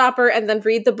Heartstopper and then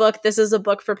read the book This is a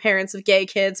Book for Parents of Gay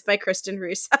Kids by Kristen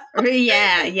Russo.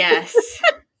 Yeah, yes.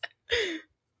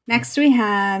 Next we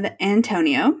have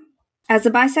Antonio. As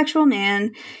a bisexual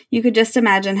man, you could just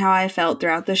imagine how I felt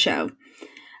throughout the show.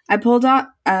 I pulled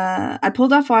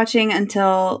off watching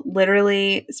until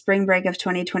literally spring break of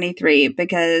 2023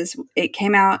 because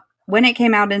when it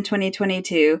came out in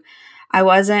 2022, I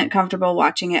wasn't comfortable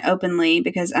watching it openly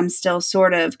because I'm still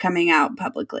sort of coming out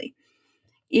publicly.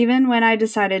 Even when I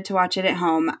decided to watch it at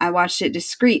home, I watched it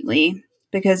discreetly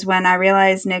because when I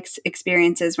realized Nick's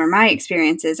experiences were my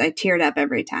experiences, I teared up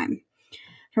every time.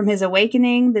 From his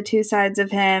awakening, the two sides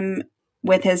of him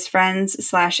with his friends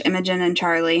 / Imogen and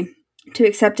Charlie, to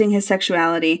accepting his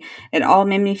sexuality, it all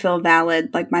made me feel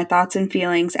valid, like my thoughts and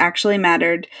feelings actually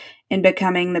mattered in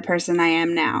becoming the person I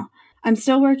am now. I'm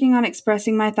still working on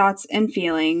expressing my thoughts and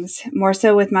feelings, more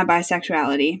so with my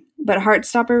bisexuality, but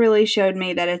Heartstopper really showed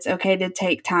me that it's okay to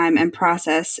take time and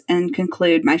process and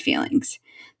conclude my feelings.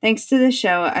 Thanks to this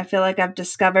show, I feel like I've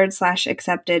discovered /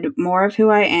 accepted more of who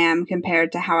I am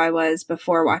compared to how I was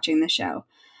before watching the show.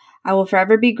 I will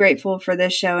forever be grateful for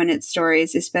this show and its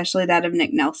stories, especially that of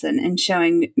Nick Nelson, and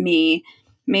showing me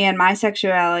and my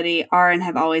sexuality are and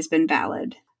have always been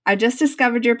valid. I just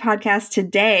discovered your podcast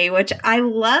today, which I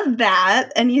love that.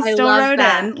 And you still wrote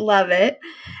in. Love it.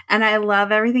 And I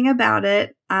love everything about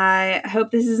it. I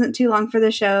hope this isn't too long for the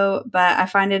show, but I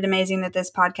find it amazing that this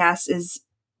podcast is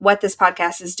what this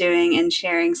podcast is doing and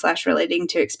sharing / relating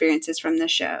to experiences from the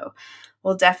show.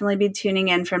 We'll definitely be tuning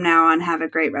in from now on. Have a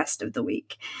great rest of the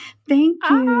week. Thank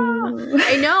you.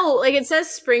 I know, like, it says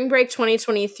spring break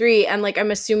 2023, and, like,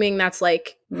 I'm assuming that's,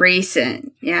 like,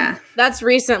 recent. Yeah. That's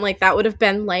recent. Like, that would have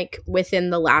been, like, within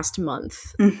the last month.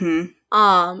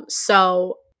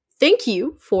 So thank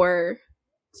you for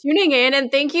tuning in,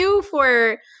 and thank you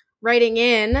for writing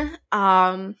in.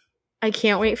 I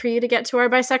can't wait for you to get to our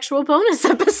bisexual bonus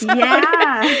episode.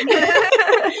 Yeah.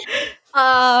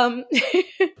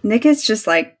 Nick is just,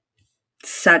 like,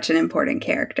 such an important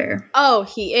character. Oh,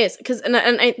 he is. Because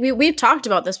we've talked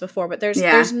about this before, but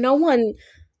there's no one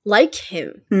like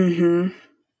him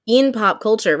in pop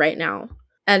culture right now,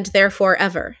 and therefore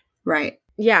ever. Right.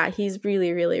 Yeah, he's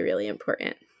really, really, really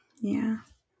important. Yeah.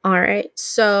 All right.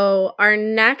 So our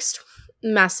next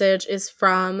message is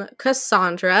from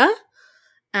Cassandra.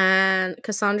 And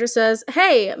Cassandra says,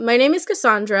 "Hey, my name is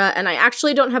Cassandra, and I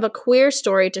actually don't have a queer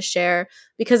story to share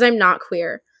because I'm not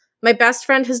queer. My best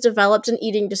friend has developed an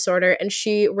eating disorder, and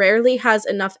she rarely has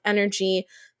enough energy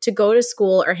to go to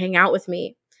school or hang out with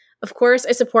me. Of course,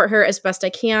 I support her as best I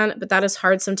can, but that is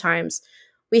hard sometimes.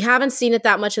 We haven't seen it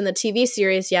that much in the TV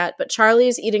series yet, but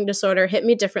Charlie's eating disorder hit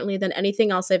me differently than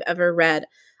anything else I've ever read.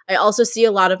 I also see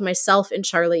a lot of myself in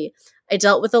Charlie. I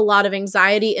dealt with a lot of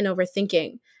anxiety and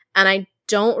overthinking, and I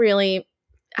don't really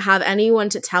have anyone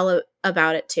to tell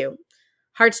about it to.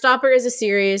 Heartstopper is a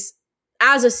series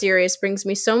brings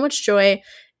me so much joy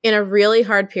in a really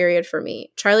hard period for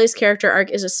me. Charlie's character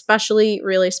arc is especially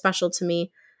really special to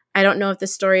me. I don't know if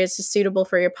this story is suitable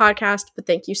for your podcast, but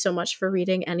thank you so much for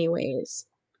reading anyways.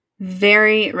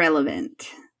 Very relevant.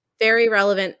 Very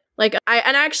relevant. Like, I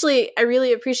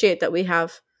really appreciate that we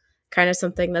have kind of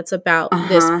something that's about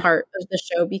this part of the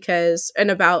show and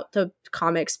about the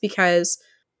comics, because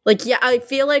like, yeah, I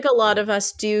feel like a lot of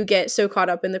us do get so caught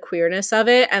up in the queerness of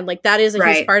it, and like that is a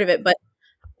huge part of it, but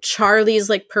Charlie's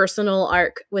like personal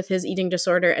arc with his eating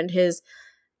disorder and his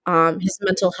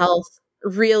mental health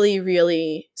really,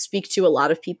 really speak to a lot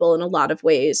of people in a lot of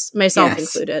ways, myself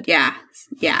included. Yeah.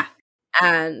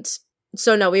 And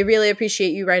so, no, we really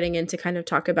appreciate you writing in to kind of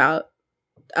talk about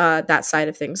that side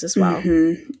of things as well.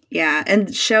 Mm-hmm. Yeah,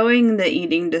 and showing the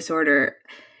eating disorder,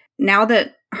 now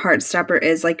that Heartstopper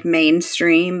is like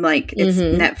mainstream, like it's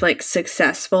Netflix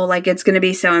successful, like it's going to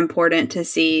be so important to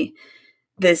see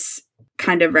this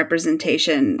kind of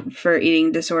representation for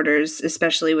eating disorders,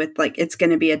 especially with like it's going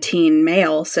to be a teen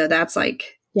male, so that's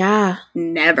like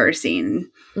never seen.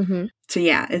 So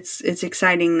yeah, it's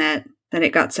exciting that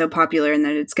it got so popular and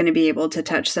that it's going to be able to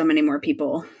touch so many more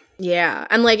people. Yeah,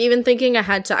 and like even thinking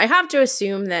ahead to, I have to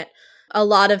assume that a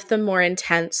lot of the more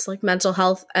intense like mental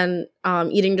health and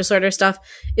eating disorder stuff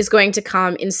is going to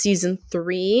come in season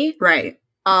 3, right?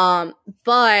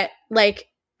 But like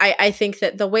I think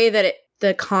that the way that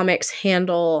the comics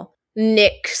handle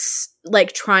Nick's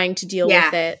like trying to deal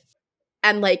with it,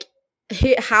 and like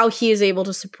how he is able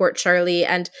to support Charlie,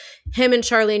 and him and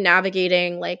Charlie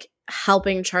navigating like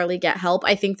helping Charlie get help,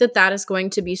 I think that is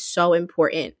going to be so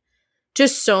important to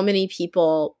so many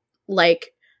people,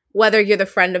 like whether you're the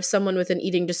friend of someone with an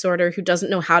eating disorder who doesn't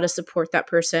know how to support that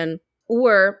person,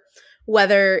 or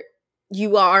whether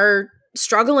you are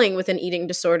struggling with an eating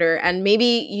disorder and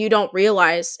maybe you don't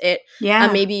realize it. Yeah.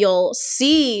 And maybe you'll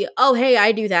see, oh, hey,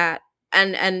 I do that.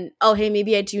 And oh, hey,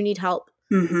 maybe I do need help.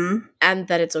 And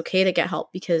that it's okay to get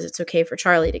help because it's okay for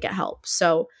Charlie to get help.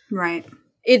 So right.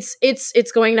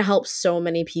 It's going to help so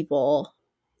many people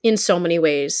in so many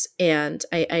ways. And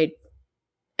I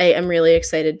am really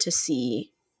excited to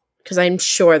see, because I'm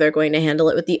sure they're going to handle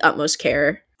it with the utmost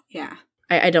care. Yeah.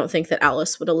 I don't think that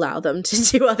Alice would allow them to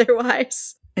do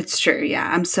otherwise. It's true,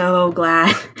 yeah. I'm so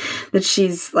glad that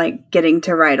she's, like, getting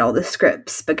to write all the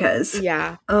scripts because...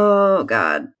 Yeah. Oh,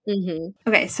 God.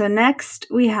 Okay, so next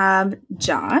we have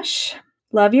Josh.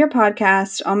 Love your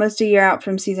podcast. Almost a year out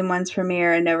from season 1's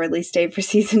premiere and no release date for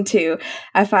season 2.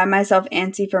 I find myself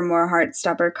antsy for more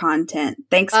Heartstopper content.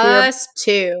 Thanks for us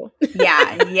too.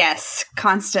 Yeah, yes.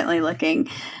 Constantly looking.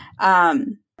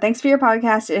 Thanks for your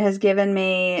podcast. It has given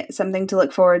me something to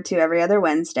look forward to every other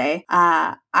Wednesday.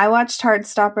 I watched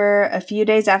Heartstopper a few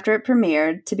days after it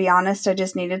premiered. To be honest, I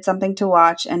just needed something to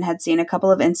watch and had seen a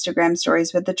couple of Instagram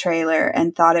stories with the trailer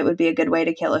and thought it would be a good way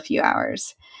to kill a few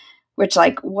hours. Which,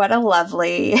 like, what a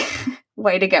lovely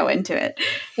way to go into it.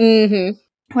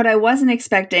 What I wasn't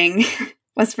expecting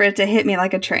was for it to hit me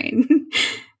like a train.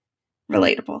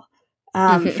 Relatable.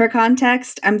 For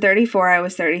context, I'm 34. I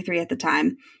was 33 at the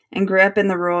time, and grew up in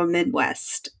the rural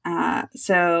Midwest.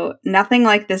 So nothing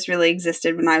like this really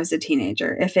existed when I was a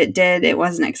teenager. If it did, it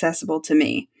wasn't accessible to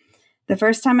me. The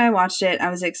first time I watched it, I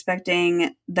was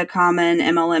expecting the common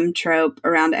MLM trope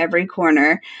around every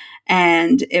corner,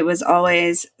 and it was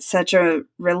always such a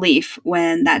relief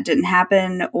when that didn't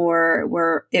happen or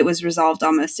where it was resolved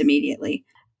almost immediately.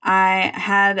 I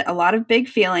had a lot of big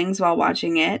feelings while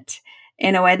watching it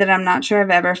in a way that I'm not sure I've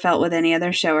ever felt with any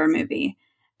other show or movie.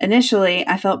 Initially,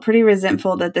 I felt pretty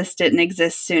resentful that this didn't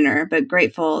exist sooner, but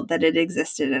grateful that it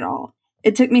existed at all.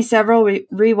 It took me several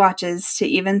rewatches to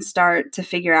even start to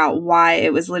figure out why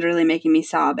it was literally making me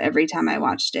sob every time I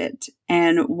watched it,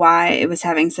 and why it was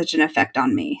having such an effect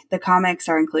on me. The comics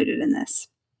are included in this.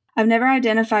 I've never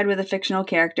identified with a fictional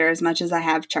character as much as I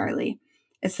have Charlie.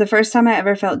 It's the first time I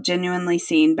ever felt genuinely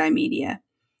seen by media.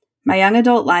 My young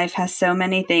adult life has so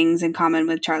many things in common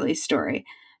with Charlie's story,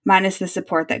 minus the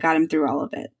support that got him through all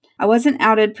of it. I wasn't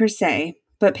outed per se,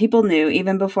 but people knew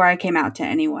even before I came out to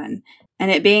anyone. And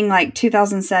it being like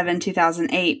 2007,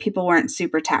 2008, people weren't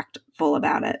super tactful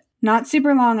about it. Not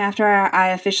super long after I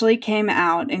officially came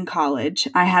out in college,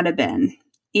 I had a Ben.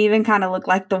 even kind of look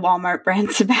like the Walmart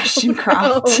brand Sebastian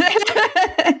Croft.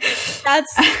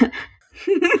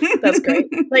 That's great.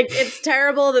 Like, it's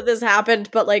terrible that this happened,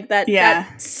 but like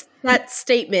that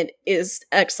statement is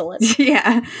excellent.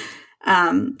 Yeah.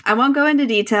 I won't go into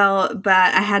detail,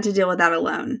 but I had to deal with that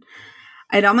alone.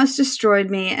 It almost destroyed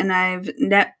me, and I've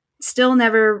still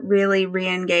never really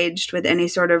re-engaged with any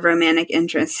sort of romantic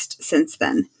interest since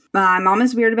then. My mom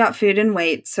is weird about food and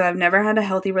weight, so I've never had a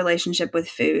healthy relationship with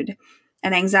food.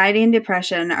 And anxiety and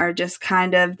depression are just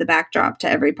kind of the backdrop to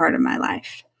every part of my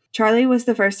life. Charlie was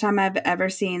the first time I've ever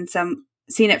seen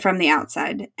it from the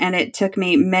outside, and it took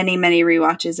me many, many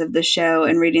rewatches of the show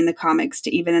and reading the comics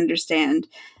to even understand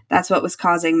that's what was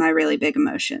causing my really big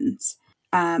emotions.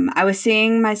 I was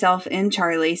seeing myself in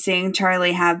Charlie, seeing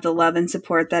Charlie have the love and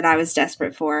support that I was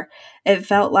desperate for. It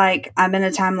felt like I'm in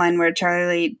a timeline where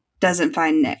Charlie doesn't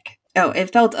find Nick. Oh,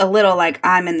 it felt a little like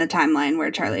I'm in the timeline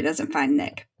where Charlie doesn't find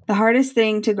Nick. The hardest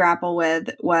thing to grapple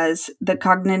with was the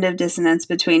cognitive dissonance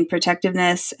between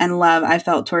protectiveness and love I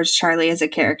felt towards Charlie as a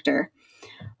character,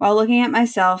 while looking at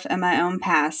myself and my own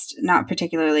past not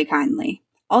particularly kindly.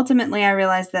 Ultimately, I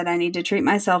realized that I need to treat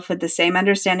myself with the same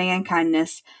understanding and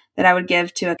kindness that I would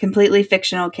give to a completely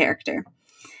fictional character.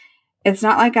 It's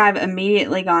not like I've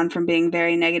immediately gone from being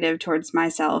very negative towards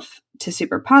myself to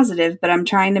super positive, but I'm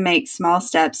trying to make small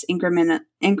steps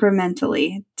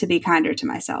incrementally to be kinder to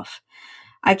myself.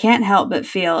 I can't help but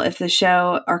feel if the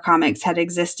show or comics had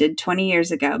existed 20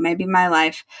 years ago, maybe my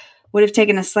life would have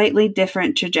taken a slightly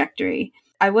different trajectory.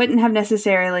 I wouldn't have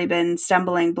necessarily been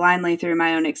stumbling blindly through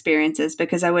my own experiences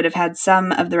because I would have had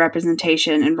some of the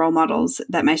representation and role models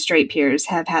that my straight peers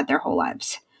have had their whole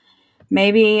lives.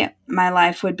 Maybe my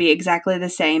life would be exactly the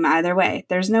same either way.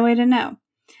 There's no way to know.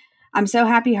 I'm so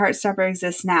happy Heartstopper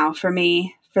exists now for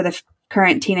me, for the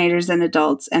current teenagers and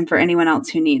adults, and for anyone else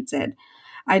who needs it.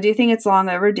 I do think it's long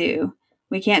overdue.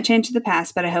 We can't change the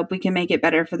past, but I hope we can make it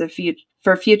better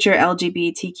for future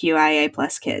LGBTQIA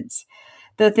plus kids.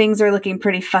 Though things are looking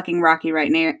pretty fucking rocky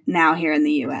right now here in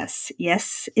the US.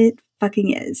 Yes, it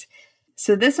fucking is.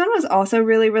 So this one was also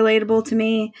really relatable to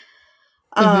me.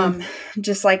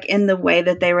 Just like in the way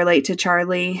that they relate to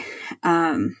Charlie.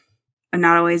 I've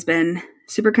not always been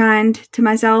super kind to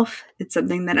myself. It's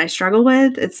something that I struggle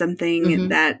with. It's something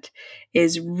that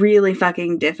is really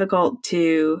fucking difficult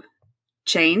to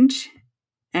change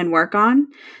and work on.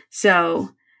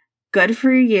 So good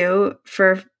for you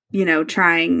for,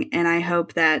 trying. And I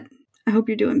hope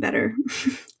you're doing better.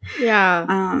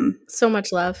 Yeah. So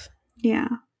much love. Yeah.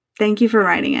 Thank you for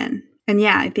writing in. And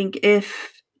yeah, I think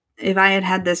if I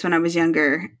had this when I was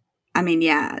younger,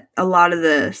 a lot of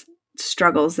the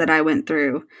struggles that I went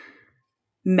through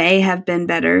may have been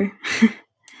better.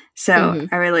 So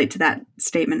I relate to that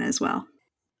statement as well.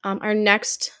 Our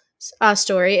next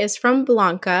story is from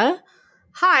Blanca.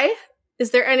 Hi. Is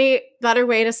there any better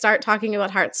way to start talking about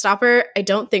Heartstopper? I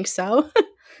don't think so.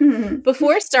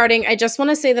 Before starting, I just want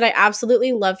to say that I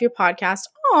absolutely love your podcast.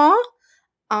 Aw.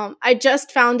 I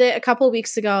just found it a couple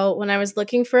weeks ago when I was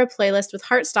looking for a playlist with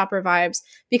Heartstopper vibes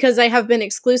because I have been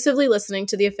exclusively listening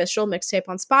to the official mixtape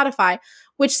on Spotify,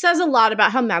 which says a lot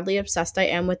about how madly obsessed I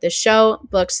am with this show,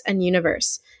 books, and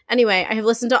universe. Anyway, I have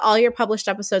listened to all your published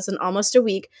episodes in almost a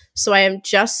week, so I am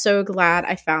just so glad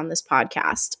I found this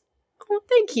podcast. Oh,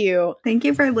 thank you. Thank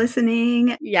you for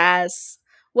listening. Yes.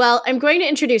 Well, I'm going to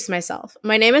introduce myself.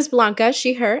 My name is Blanca,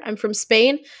 she, her. I'm from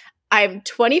Spain. I'm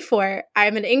 24.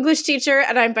 I'm an English teacher,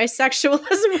 and I'm bisexual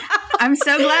as well. I'm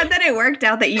so glad that it worked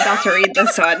out that you got to read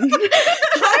this one.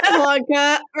 Hi,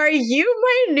 Blanca. Are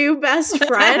you my new best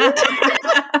friend?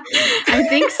 I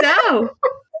think so.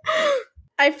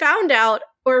 I found out,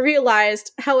 or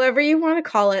realized, however you want to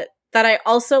call it, that I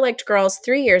also liked girls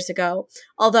 3 years ago,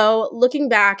 although looking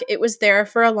back, it was there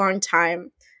for a long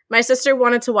time. My sister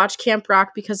wanted to watch Camp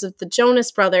Rock because of the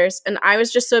Jonas Brothers, and I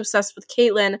was just so obsessed with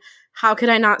Caitlyn. How could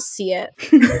I not see it?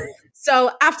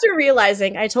 So after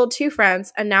realizing, I told 2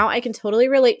 friends, and now I can totally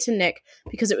relate to Nick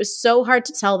because it was so hard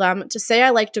to tell them, to say I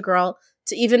liked a girl,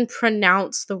 to even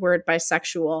pronounce the word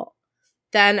bisexual.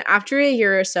 Then, after a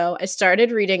year or so, I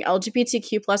started reading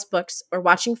LGBTQ plus books or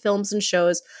watching films and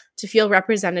shows to feel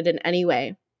represented in any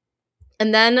way.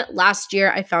 And then, last year,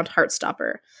 I found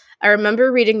Heartstopper. I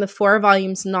remember reading the 4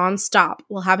 volumes nonstop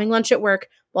while having lunch at work,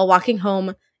 while walking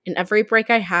home, in every break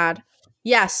I had.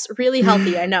 Yes, really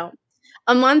healthy, I know.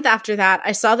 A month after that,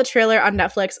 I saw the trailer on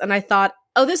Netflix and I thought,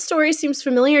 oh, this story seems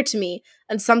familiar to me,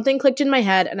 and something clicked in my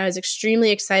head and I was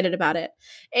extremely excited about it.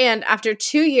 And after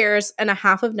 2 years and a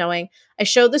half of knowing, I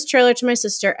showed this trailer to my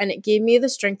sister and it gave me the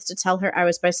strength to tell her I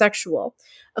was bisexual.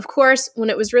 Of course, when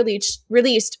it was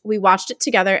released, we watched it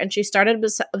together and she started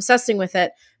obsessing with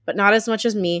it, but not as much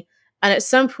as me. And at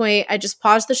some point, I just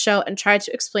paused the show and tried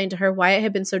to explain to her why it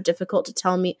had been so difficult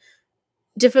to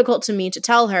me to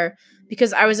tell her,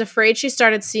 because I was afraid she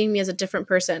started seeing me as a different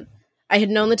person. I had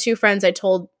known the two friends I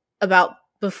told about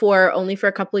before only for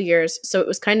a couple of years, so it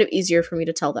was kind of easier for me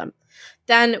to tell them.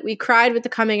 Then we cried with the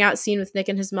coming out scene with Nick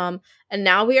and his mom, and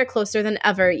now we are closer than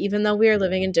ever, even though we are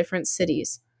living in different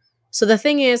cities. So the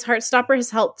thing is, Heartstopper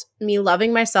has helped me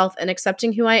loving myself and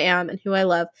accepting who I am and who I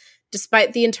love,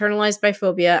 despite the internalized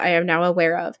biphobia I am now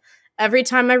aware of. Every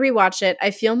time I rewatch it,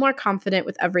 I feel more confident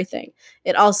with everything.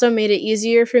 It also made it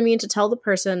easier for me to tell the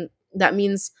person that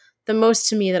means the most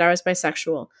to me that I was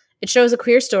bisexual. It shows a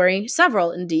queer story,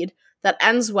 several indeed, that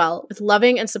ends well with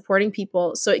loving and supporting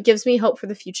people, so it gives me hope for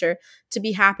the future to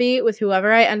be happy with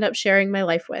whoever I end up sharing my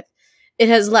life with. It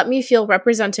has let me feel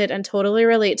represented and totally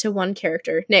relate to one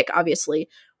character, Nick, obviously,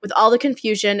 with all the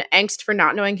confusion, angst for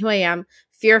not knowing who I am,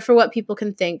 fear for what people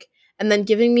can think, and then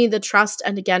giving me the trust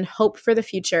and again hope for the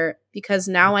future, because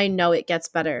now I know it gets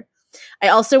better. I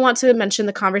also want to mention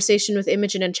the conversation with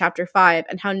Imogen in Chapter 5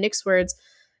 and how Nick's words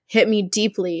hit me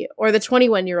deeply, or the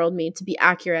 21-year-old me to be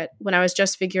accurate, when I was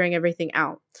just figuring everything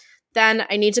out. Then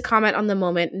I need to comment on the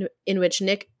moment in which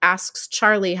Nick asks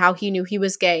Charlie how he knew he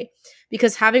was gay,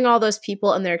 because having all those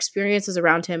people and their experiences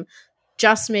around him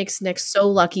just makes Nick so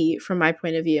lucky from my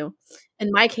point of view.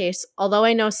 In my case, although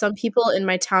I know some people in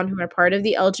my town who are part of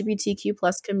the LGBTQ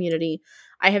plus community,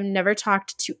 I have never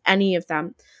talked to any of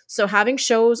them. So having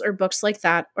shows or books like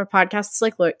that, or podcasts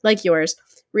like yours,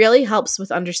 really helps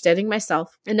with understanding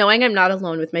myself and knowing I'm not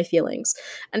alone with my feelings.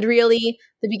 And really,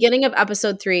 the beginning of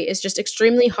episode 3 is just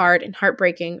extremely hard and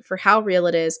heartbreaking for how real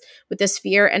it is with this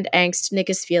fear and angst Nick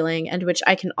is feeling, and which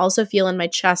I can also feel in my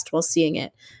chest while seeing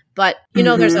it. But,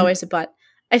 there's always a but.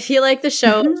 I feel like the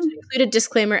show should include a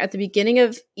disclaimer at the beginning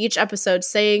of each episode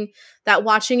saying that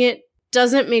watching it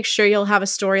doesn't make sure you'll have a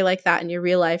story like that in your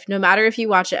real life, no matter if you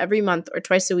watch it every month or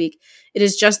twice a week. It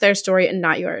is just their story and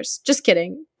not yours. Just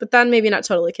kidding. But then maybe not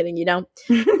totally kidding, I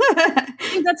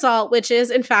think that's all, which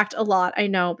is, in fact, a lot, I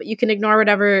know. But you can ignore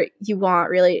whatever you want,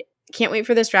 really. Can't wait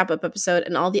for this wrap-up episode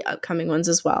and all the upcoming ones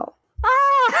as well.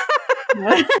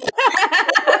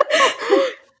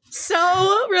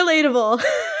 So relatable.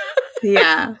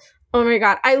 Yeah. Oh my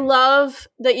God. I love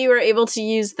that you were able to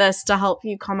use this to help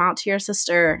you come out to your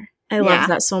sister. I love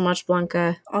that so much,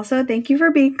 Blanca. Also, thank you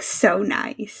for being so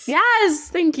nice. Yes,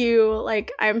 thank you.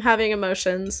 Like, I'm having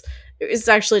emotions. It's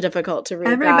actually difficult to read.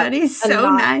 Everybody's so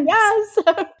nice.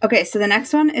 Yes. Okay, so the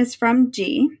next one is from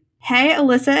G. Hey,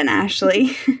 Alyssa and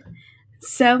Ashley.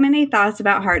 So many thoughts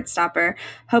about Heartstopper.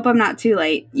 Hope I'm not too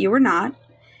late. You were not.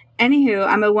 Anywho,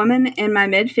 I'm a woman in my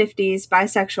mid-50s,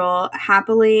 bisexual,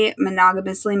 happily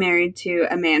monogamously married to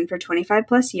a man for 25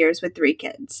 plus years with 3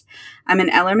 kids. I'm an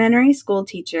elementary school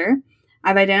teacher.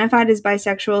 I've identified as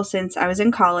bisexual since I was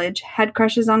in college, had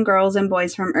crushes on girls and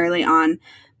boys from early on,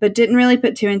 but didn't really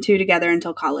put 2 and 2 together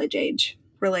until college age.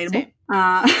 Relatable.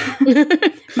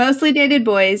 Mostly dated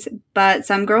boys, but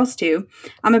some girls too.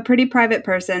 I'm a pretty private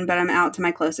person, but I'm out to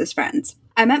my closest friends.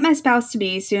 I met my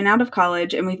spouse-to-be soon out of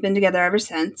college, and we've been together ever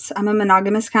since. I'm a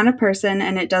monogamous kind of person,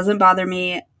 and it doesn't bother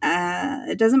me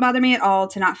at all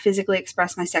to not physically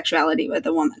express my sexuality with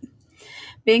a woman.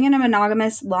 Being in a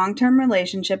monogamous, long-term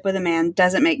relationship with a man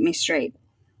doesn't make me straight.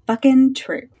 Fucking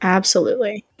true.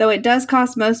 Absolutely. Though it does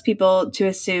cost most people to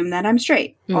assume that I'm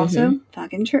straight. Mm-hmm. Also,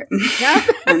 fucking true. Yep.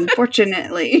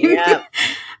 Unfortunately. Yep.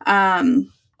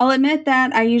 I'll admit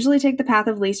that I usually take the path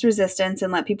of least resistance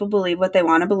and let people believe what they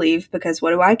want to believe, because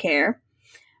what do I care?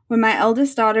 When my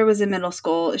eldest daughter was in middle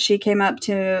school, she came up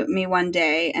to me one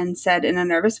day and said in a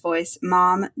nervous voice,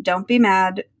 "Mom, don't be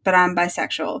mad, but I'm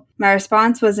bisexual." My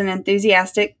response was an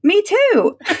enthusiastic, "Me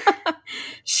too!"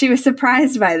 She was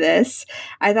surprised by this.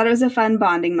 I thought it was a fun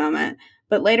bonding moment,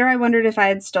 but later I wondered if I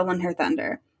had stolen her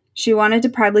thunder. She wanted to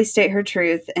proudly state her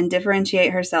truth and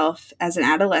differentiate herself as an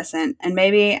adolescent, and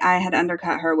maybe I had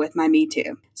undercut her with my Me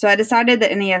Too. So I decided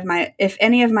that if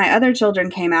any of my other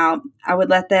children came out, I would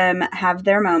let them have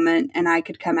their moment and I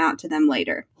could come out to them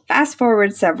later. Fast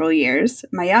forward several years,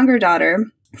 my younger daughter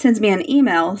sends me an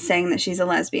email saying that she's a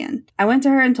lesbian. I went to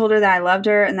her and told her that I loved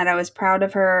her and that I was proud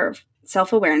of her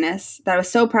self-awareness, that I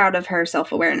was so proud of her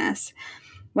self-awareness.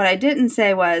 What I didn't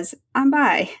say was, "I'm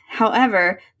bi."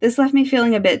 However, this left me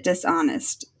feeling a bit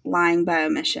dishonest, lying by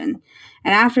omission.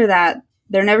 And after that,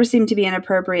 there never seemed to be an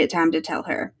appropriate time to tell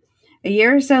her. A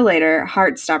year or so later,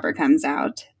 Heartstopper comes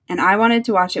out, and I wanted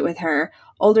to watch it with her.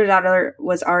 Older daughter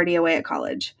was already away at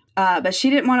college, but she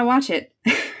didn't want to watch it.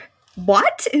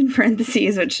 What? In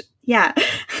parentheses, which, yeah.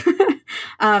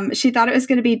 She thought it was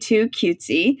going to be too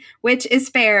cutesy, which is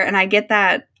fair, and I get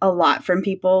that a lot from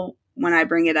people. When I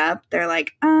bring it up, they're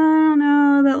like, "I don't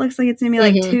know, that looks like it's gonna be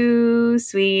like too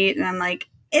sweet. And I'm like,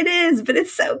 it is, but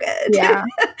it's so good. Yeah.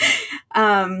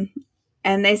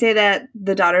 And they say that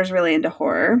the daughter's really into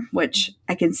horror, which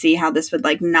I can see how this would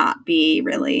like not be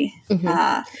really.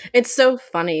 It's so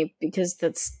funny because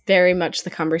that's very much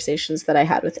the conversations that I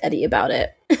had with Eddie about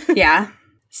it. Yeah.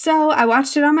 So I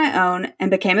watched it on my own and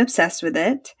became obsessed with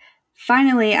it.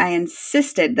 Finally, I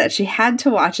insisted that she had to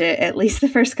watch it at least the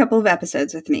first couple of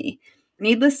episodes with me.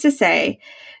 Needless to say,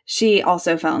 she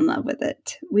also fell in love with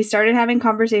it. We started having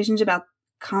conversations about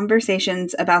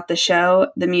the show,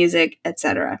 the music,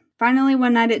 etc. Finally,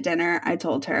 one night at dinner, I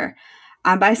told her,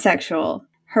 I'm bisexual.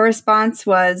 Her response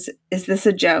was, is this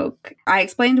a joke? I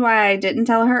explained why I didn't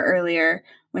tell her earlier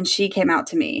when she came out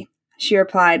to me. She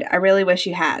replied, I really wish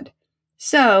you had.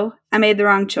 So, I made the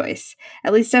wrong choice.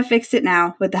 At least I've fixed it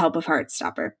now with the help of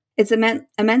Heartstopper. It's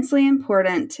immensely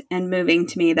important and moving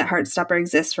to me that Heartstopper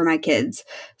exists for my kids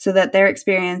so that their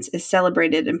experience is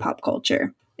celebrated in pop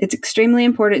culture. It's extremely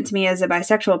important to me as a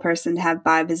bisexual person to have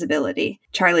bi visibility.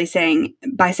 Charlie saying,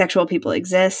 bisexual people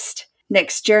exist.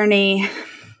 Nick's journey.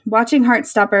 Watching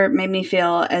Heartstopper made me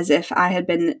feel as if I had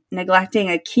been neglecting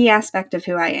a key aspect of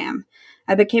who I am.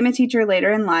 I became a teacher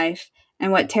later in life,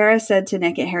 and what Tara said to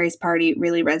Nick at Harry's party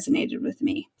really resonated with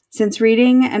me. Since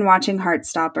reading and watching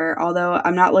Heartstopper, although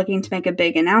I'm not looking to make a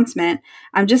big announcement,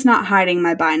 I'm just not hiding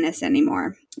my bi-ness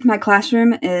anymore. My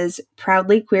classroom is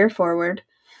proudly queer forward,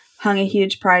 hung a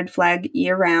huge pride flag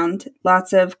year-round,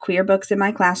 lots of queer books in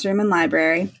my classroom and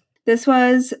library. This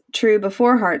was true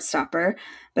before Heartstopper,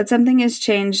 but something has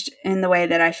changed in the way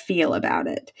that I feel about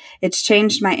it. It's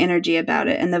changed my energy about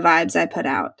it and the vibes I put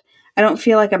out. I don't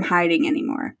feel like I'm hiding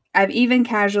anymore. I've even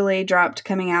casually dropped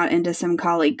coming out into some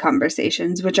colleague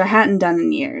conversations, which I hadn't done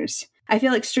in years. I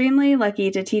feel extremely lucky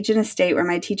to teach in a state where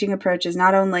my teaching approach is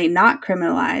not only not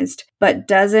criminalized, but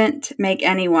doesn't make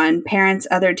anyone, parents,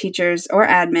 other teachers, or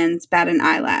admins, bat an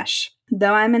eyelash.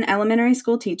 Though I'm an elementary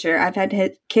school teacher, I've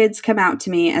had kids come out to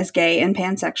me as gay and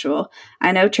pansexual.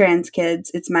 I know trans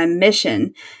kids. It's my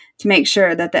mission to make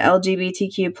sure that the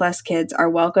LGBTQ plus kids are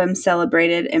welcome,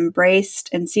 celebrated, embraced,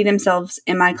 and see themselves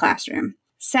in my classroom.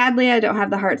 Sadly, I don't have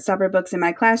the Heartstopper books in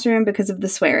my classroom because of the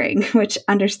swearing, which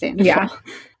understandable. Yeah.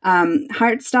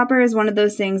 Heartstopper is one of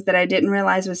those things that I didn't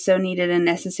realize was so needed and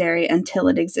necessary until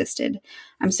it existed.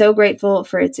 I'm so grateful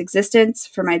for its existence,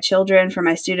 for my children, for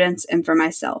my students, and for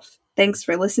myself. Thanks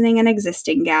for listening and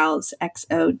existing, gals.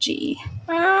 XOG.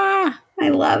 Ah, I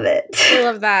love it. I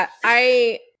love that.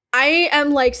 I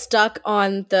am like stuck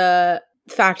on the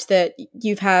fact that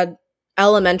you've had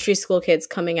elementary school kids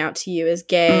coming out to you as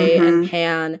gay and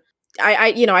pan.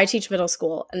 I teach middle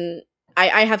school, and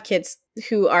I have kids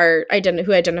who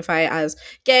identify as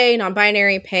gay,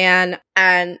 non-binary, pan,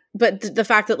 but the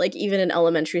fact that like even in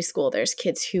elementary school there's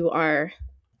kids who are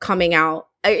coming out,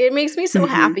 it makes me so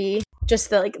happy. Just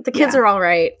that like the kids are all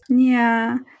right.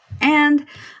 Yeah. And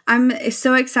I'm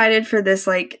so excited for this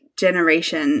like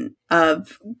generation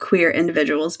of queer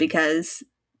individuals because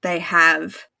they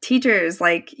have teachers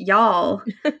like y'all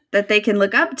that they can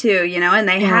look up to, you know, and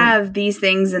they have these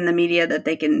things in the media that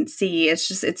they can see.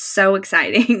 It's so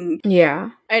exciting. Yeah.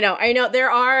 I know.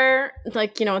 There are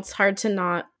like, you know, it's hard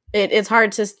to it's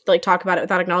hard to like talk about it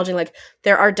without acknowledging like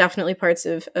there are definitely parts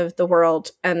of the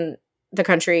world and the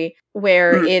country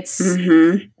where it's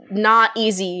not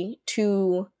easy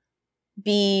to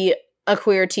be a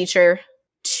queer teacher,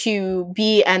 to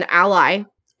be an ally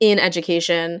in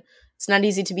education. It's not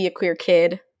easy to be a queer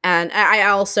kid. And I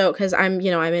also, because I'm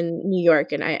in New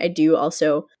York, and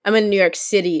I'm in New York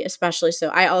City especially, so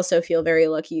I also feel very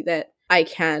lucky that I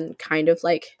can kind of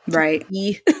like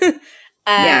be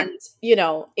and, you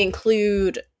know,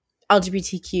 include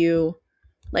LGBTQ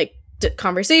like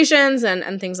conversations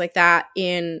and things like that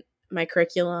in my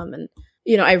curriculum. And,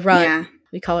 you know, I run,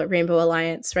 we call it Rainbow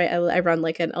Alliance, right? I run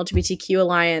like an LGBTQ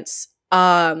alliance.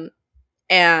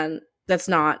 And that's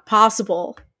not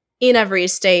possible in every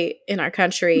state in our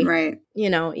country. Right. You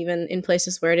know, even in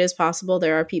places where it is possible,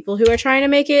 there are people who are trying to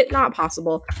make it not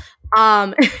possible.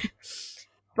 But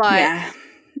yeah.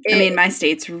 I mean, my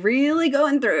state's really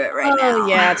going through it right now. Oh,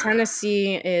 yeah.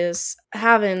 Tennessee is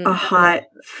having a hot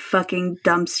fucking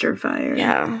dumpster fire.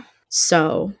 Yeah.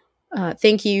 So,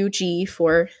 thank you, G,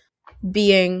 for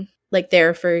being like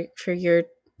there for your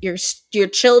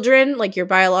children, like your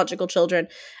biological children,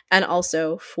 and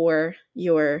also for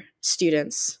your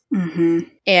students.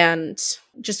 And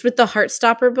just with the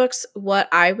Heartstopper books, what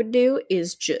I would do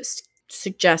is just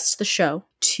suggest the show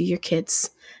to your kids,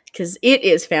 because it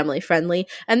is family friendly.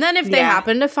 And then if they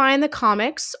happen to find the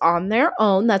comics on their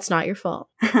own, that's not your fault.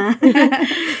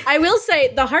 I will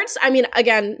say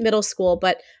again, middle school,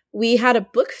 but we had a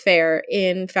book fair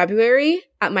in February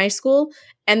at my school,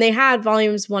 and they had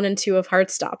volumes 1 and 2 of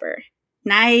Heartstopper.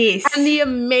 Nice. And the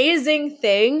amazing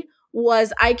thing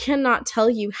was, I cannot tell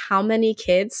you how many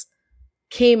kids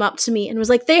came up to me and was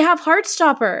like, they have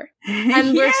Heartstopper.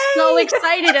 And we're so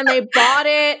excited, and they bought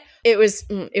it. It was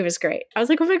great. I was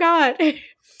like, oh my God.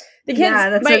 The kids, yeah,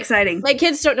 that's so exciting. My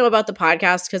kids don't know about the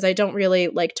podcast because I don't really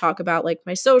like talk about like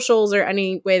my socials or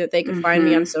any way that they can find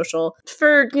me on social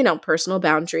for, you know, personal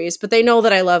boundaries. But they know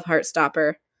that I love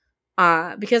Heartstopper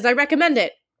because I recommend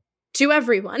it to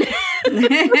everyone.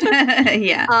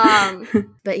 Yeah.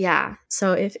 But yeah,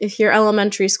 so if your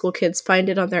elementary school kids find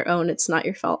it on their own, it's not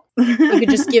your fault. You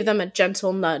could just give them a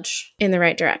gentle nudge in the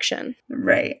right direction.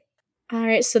 Right. All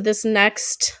right, so this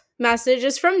next message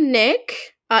is from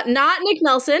Nick. Not Nick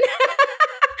Nelson.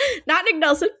 Not Nick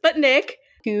Nelson, but Nick,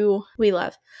 who we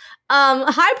love.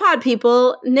 Hi, pod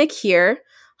people. Nick here.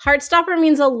 Heartstopper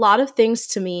means a lot of things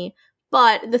to me,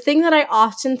 but the thing that I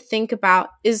often think about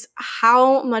is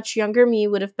how much younger me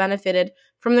would have benefited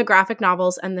from the graphic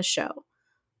novels and the show.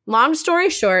 Long story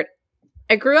short,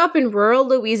 I grew up in rural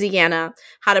Louisiana,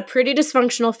 had a pretty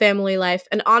dysfunctional family life,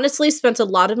 and honestly spent a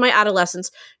lot of my adolescence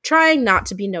trying not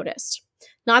to be noticed.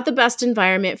 Not the best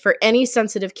environment for any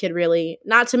sensitive kid, really,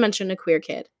 not to mention a queer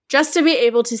kid. Just to be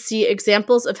able to see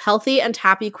examples of healthy and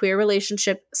happy queer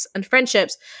relationships and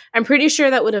friendships, I'm pretty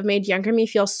sure that would have made younger me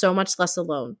feel so much less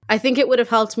alone. I think it would have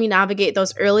helped me navigate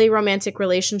those early romantic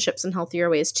relationships in healthier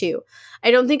ways too. I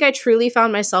don't think I truly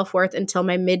found my self-worth until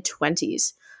my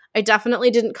mid-20s. I definitely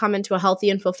didn't come into a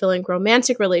healthy and fulfilling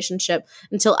romantic relationship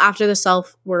until after the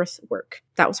self-worth work.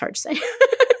 That was hard to say.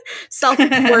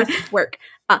 Self-worth work.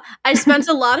 I spent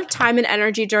a lot of time and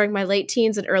energy during my late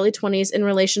teens and early 20s in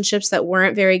relationships that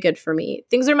weren't very good for me.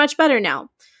 Things are much better now.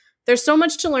 There's so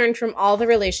much to learn from all the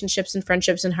relationships and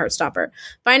friendships in Heartstopper.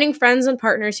 Finding friends and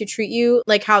partners who treat you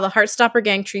like how the Heartstopper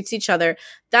gang treats each other,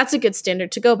 that's a good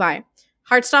standard to go by.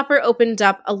 Heartstopper opened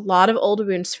up a lot of old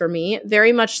wounds for me,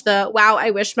 very much the, wow,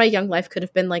 I wish my young life could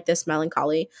have been like this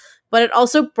melancholy. But it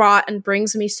also brought and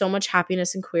brings me so much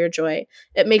happiness and queer joy.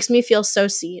 It makes me feel so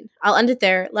seen. I'll end it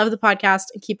there. Love the podcast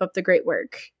and keep up the great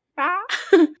work.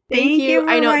 Thank you for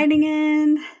writing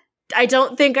in. I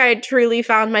don't think I truly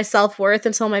found my self-worth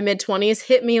until my mid-20s.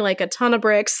 Hit me like a ton of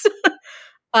bricks.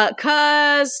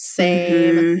 Cause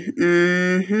same.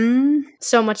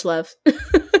 So much love.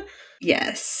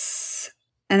 Yes.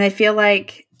 And I feel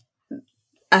like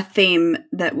a theme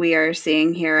that we are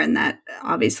seeing here, and that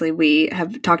obviously we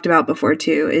have talked about before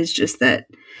too, is just that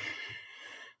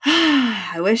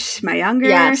I wish my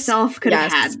younger self could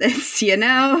have had this, you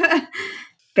know?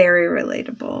 Very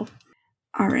relatable.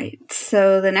 All right.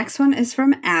 So the next one is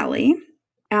from Allie.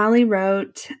 Allie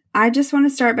wrote, I just want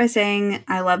to start by saying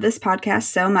I love this podcast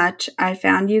so much. I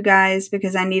found you guys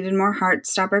because I needed more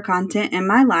Heartstopper content in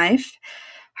my life.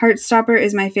 Heartstopper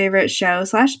is my favorite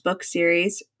show/book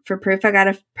series. For proof, I got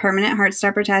a permanent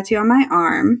Heartstopper tattoo on my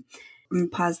arm. I'm going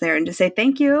to pause there and just say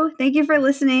thank you. Thank you for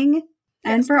listening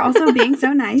and for also being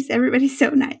so nice. Everybody's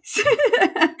so nice.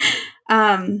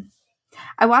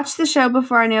 I watched the show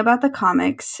before I knew about the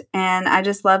comics, and I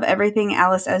just love everything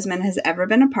Alice Oseman has ever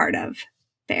been a part of.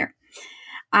 Fair.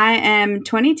 I am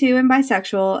 22 and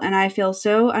bisexual, and I feel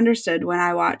so understood when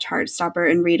I watch Heartstopper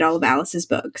and read all of Alice's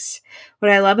books.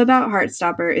 What I love about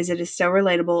Heartstopper is it is so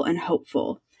relatable and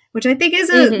hopeful, which I think is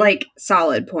a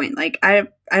solid point. Like I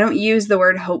don't use the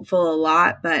word hopeful a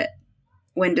lot, but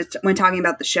when talking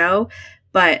about the show,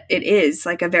 but it is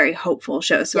like a very hopeful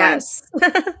show. So yes,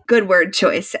 good word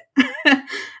choice.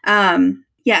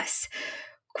 Yes.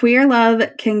 Queer love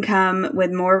can come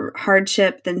with more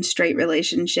hardship than straight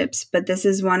relationships, but this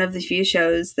is one of the few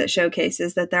shows that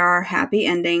showcases that there are happy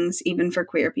endings even for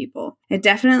queer people. It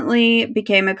definitely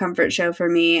became a comfort show for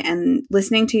me, and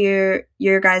listening to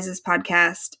your guys'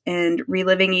 podcast and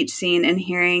reliving each scene and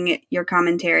hearing your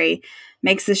commentary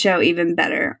makes the show even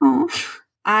better. Oh.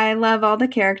 I love all the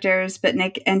characters, but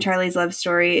Nick and Charlie's love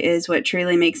story is what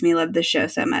truly makes me love the show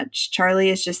so much.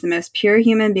 Charlie is just the most pure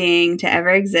human being to ever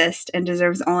exist and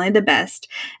deserves only the best.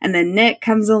 And then Nick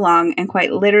comes along and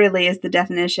quite literally is the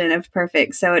definition of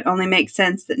perfect, so it only makes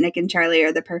sense that Nick and Charlie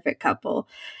are the perfect couple.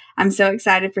 I'm so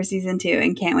excited for season 2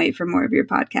 and can't wait for more of your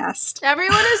podcast.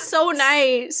 Everyone is so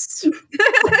nice.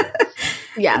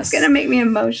 Yes. It's going to make me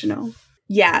emotional.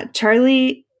 Yeah,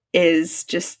 Charlie is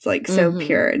just like so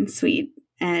pure and sweet.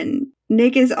 And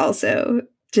Nick is also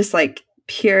just like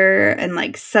pure and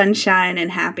like sunshine and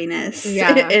happiness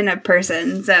in a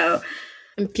person. So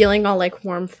I'm feeling all like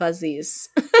warm fuzzies.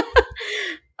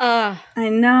 I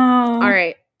know. All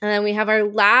right. And then we have our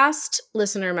last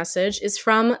listener message is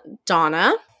from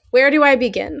Donna. Where do I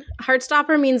begin?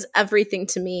 Heartstopper means everything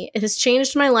to me. It has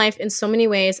changed my life in so many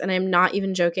ways, and I am not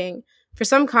even joking. For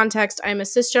some context, I am a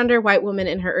cisgender white woman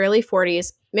in her early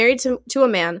 40s, married to a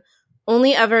man,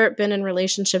 only ever been in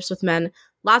relationships with men,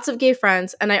 lots of gay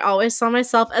friends, and I always saw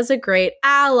myself as a great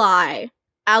ally.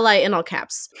 Ally in all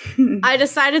caps. I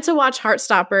decided to watch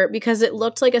Heartstopper because it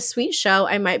looked like a sweet show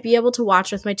I might be able to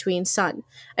watch with my tween son.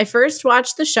 I first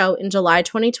watched the show in July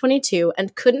 2022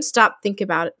 and couldn't stop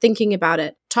thinking about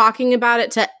it, talking about it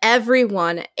to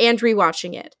everyone, and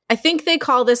rewatching it. I think they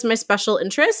call this my special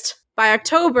interest. By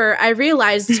October, I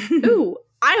realized, ooh,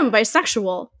 I am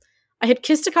bisexual. I had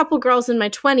kissed a couple girls in my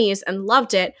 20s and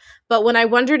loved it, but when I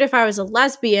wondered if I was a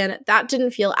lesbian, that didn't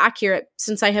feel accurate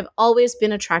since I have always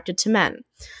been attracted to men.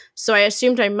 So I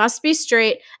assumed I must be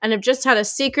straight and have just had a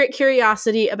secret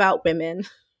curiosity about women.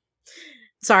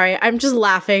 Sorry, I'm just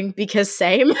laughing because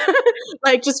same.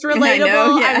 Like, just relatable.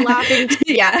 Know, yeah. I'm laughing.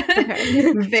 Yeah. Okay.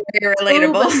 Very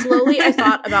relatable. But slowly I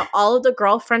thought about all of the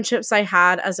girl friendships I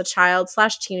had as a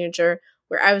child/teenager,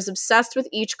 where I was obsessed with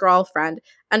each girlfriend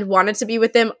and wanted to be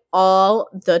with them all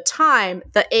the time.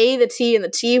 The A, the T, and the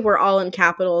T were all in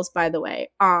capitals, by the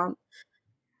way. And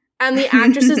the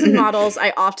actresses and models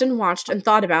I often watched and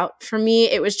thought about. For me,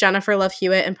 it was Jennifer Love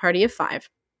Hewitt in Party of Five.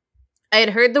 I had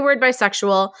heard the word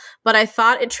bisexual, but I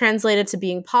thought it translated to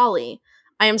being poly.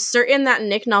 I am certain that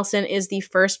Nick Nelson is the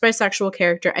first bisexual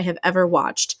character I have ever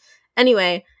watched.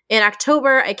 Anyway, in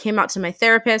October, I came out to my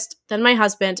therapist, then my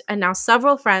husband, and now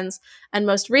several friends, and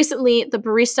most recently, the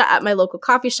barista at my local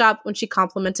coffee shop when she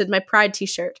complimented my Pride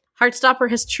t-shirt. Heartstopper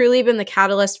has truly been the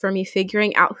catalyst for me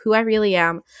figuring out who I really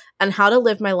am and how to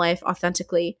live my life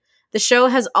authentically. The show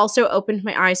has also opened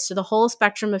my eyes to the whole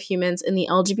spectrum of humans in the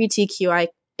LGBTQIA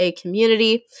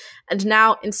community, and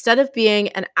now, instead of being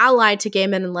an ally to gay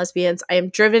men and lesbians, I am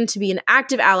driven to be an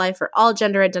active ally for all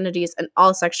gender identities and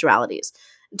all sexualities.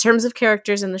 In terms of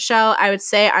characters in the show, I would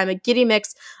say I'm a giddy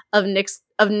mix of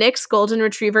Nick's golden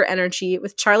retriever energy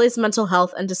with Charlie's mental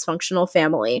health and dysfunctional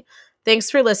family. Thanks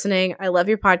for listening. I love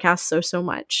your podcast so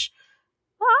much.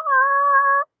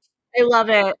 I love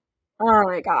it. Oh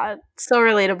my God. So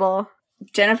relatable.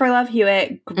 Jennifer Love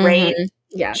Hewitt, great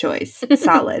choice.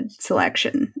 Solid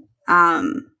selection.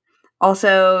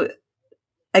 Also,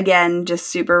 again, just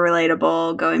super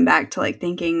relatable, going back to like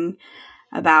thinking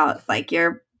about like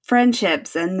your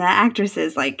friendships and the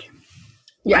actresses. Like,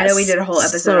 I know we did a whole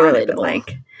episode on it, but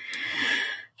like,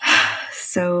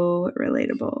 so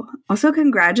relatable. Also,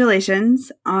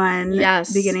 congratulations on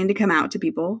beginning to come out to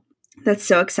people. That's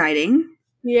so exciting.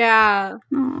 Yeah.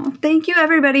 Oh, thank you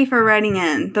everybody for writing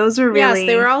in. Those were really... Yes,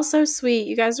 they were all so sweet.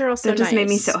 You guys are all so nice. That just made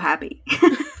me so happy.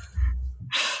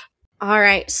 All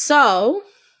right. So,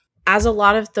 as a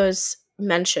lot of those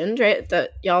mentioned, right,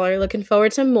 that y'all are looking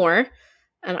forward to more.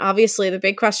 And obviously the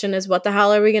big question is, what the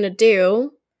hell are we going to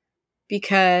do?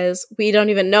 Because we don't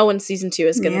even know when season 2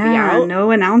 is going to be out.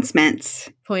 No announcements.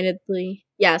 Pointedly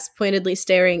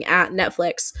staring at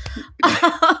Netflix.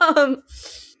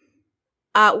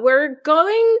 We're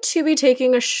going to be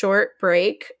taking a short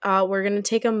break. We're going to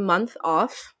take a month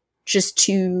off just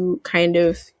to kind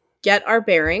of get our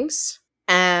bearings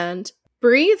and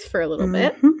breathe for a little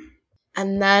bit.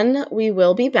 And then we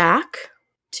will be back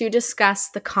to discuss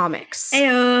the comics.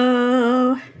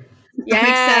 Ayo! Yeah,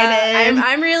 I'm excited.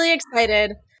 I'm really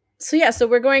excited. So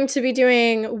we're going to be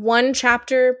doing 1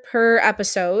 chapter per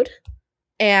episode,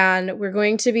 and we're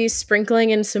going to be sprinkling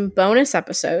in some bonus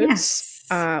episodes. Yes.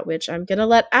 Which I'm going to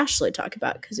let Ashley talk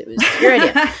about because it was your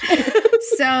idea.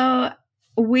 So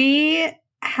we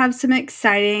have some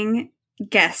exciting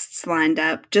guests lined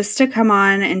up just to come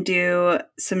on and do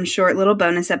some short little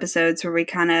bonus episodes where we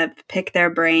kind of pick their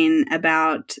brain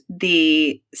about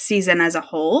the season as a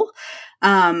whole,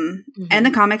 and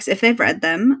the comics if they've read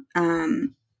them.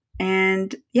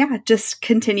 And yeah, just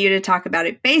continue to talk about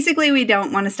it. Basically, we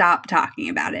don't want to stop talking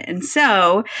about it. And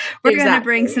so we're going to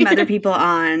bring some other people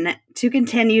on to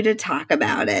continue to talk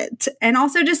about it. And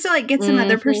also just to like get some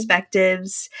other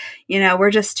perspectives. You know,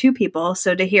 we're just 2 people.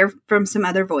 So to hear from some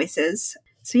other voices.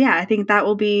 So yeah, I think that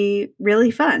will be really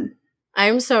fun.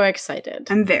 I'm so excited.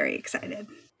 I'm very excited.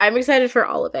 I'm excited for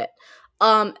all of it.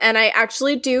 And I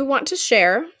actually do want to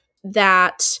share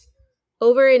that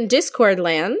over in Discord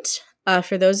land,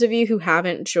 for those of you who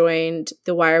haven't joined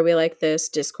the Why Are We Like This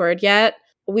Discord yet,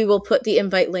 we will put the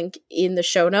invite link in the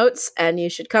show notes and you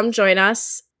should come join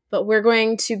us. But we're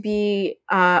going to be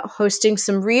hosting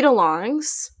some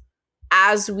read-alongs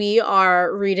as we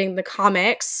are reading the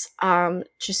comics,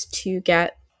 just to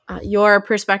get your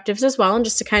perspectives as well and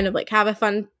just to kind of like have a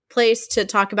fun place to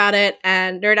talk about it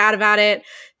and nerd out about it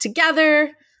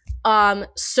together.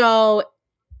 So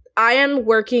I am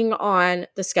working on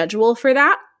the schedule for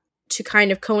that to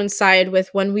kind of coincide with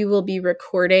when we will be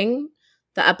recording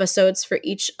the episodes for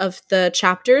each of the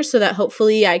chapters, so that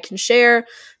hopefully I can share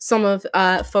some of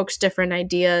folks' different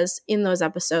ideas in those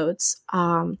episodes.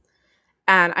 And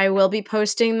I will be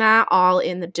posting that all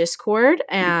in the Discord,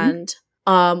 and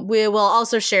we will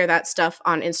also share that stuff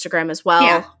on Instagram as well.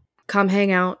 Yeah. Come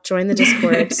hang out, join the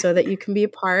Discord so that you can be a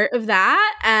part of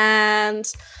that, and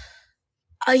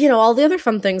all the other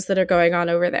fun things that are going on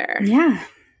over there. Yeah.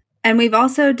 And we've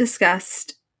also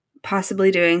discussed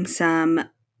possibly doing some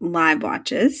live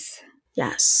watches.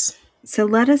 Yes. So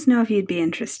let us know if you'd be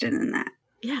interested in that.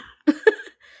 Yeah.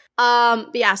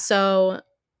 Yeah, so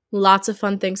lots of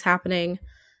fun things happening.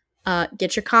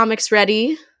 Get your comics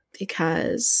ready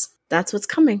because that's what's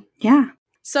coming. Yeah.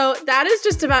 So that is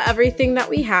just about everything that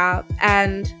we have.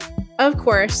 And of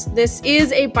course, this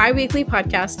is a bi-weekly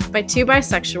podcast by two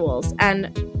bisexuals,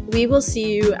 and we will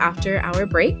see you after our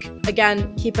break.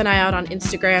 Again, keep an eye out on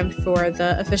Instagram for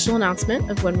the official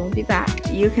announcement of when we'll be back.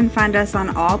 You can find us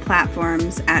on all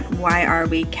platforms at Why Are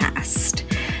We Cast.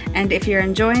 And if you're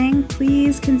enjoying,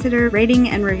 please consider rating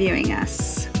and reviewing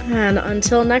us. And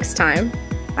until next time,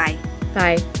 bye.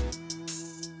 Bye.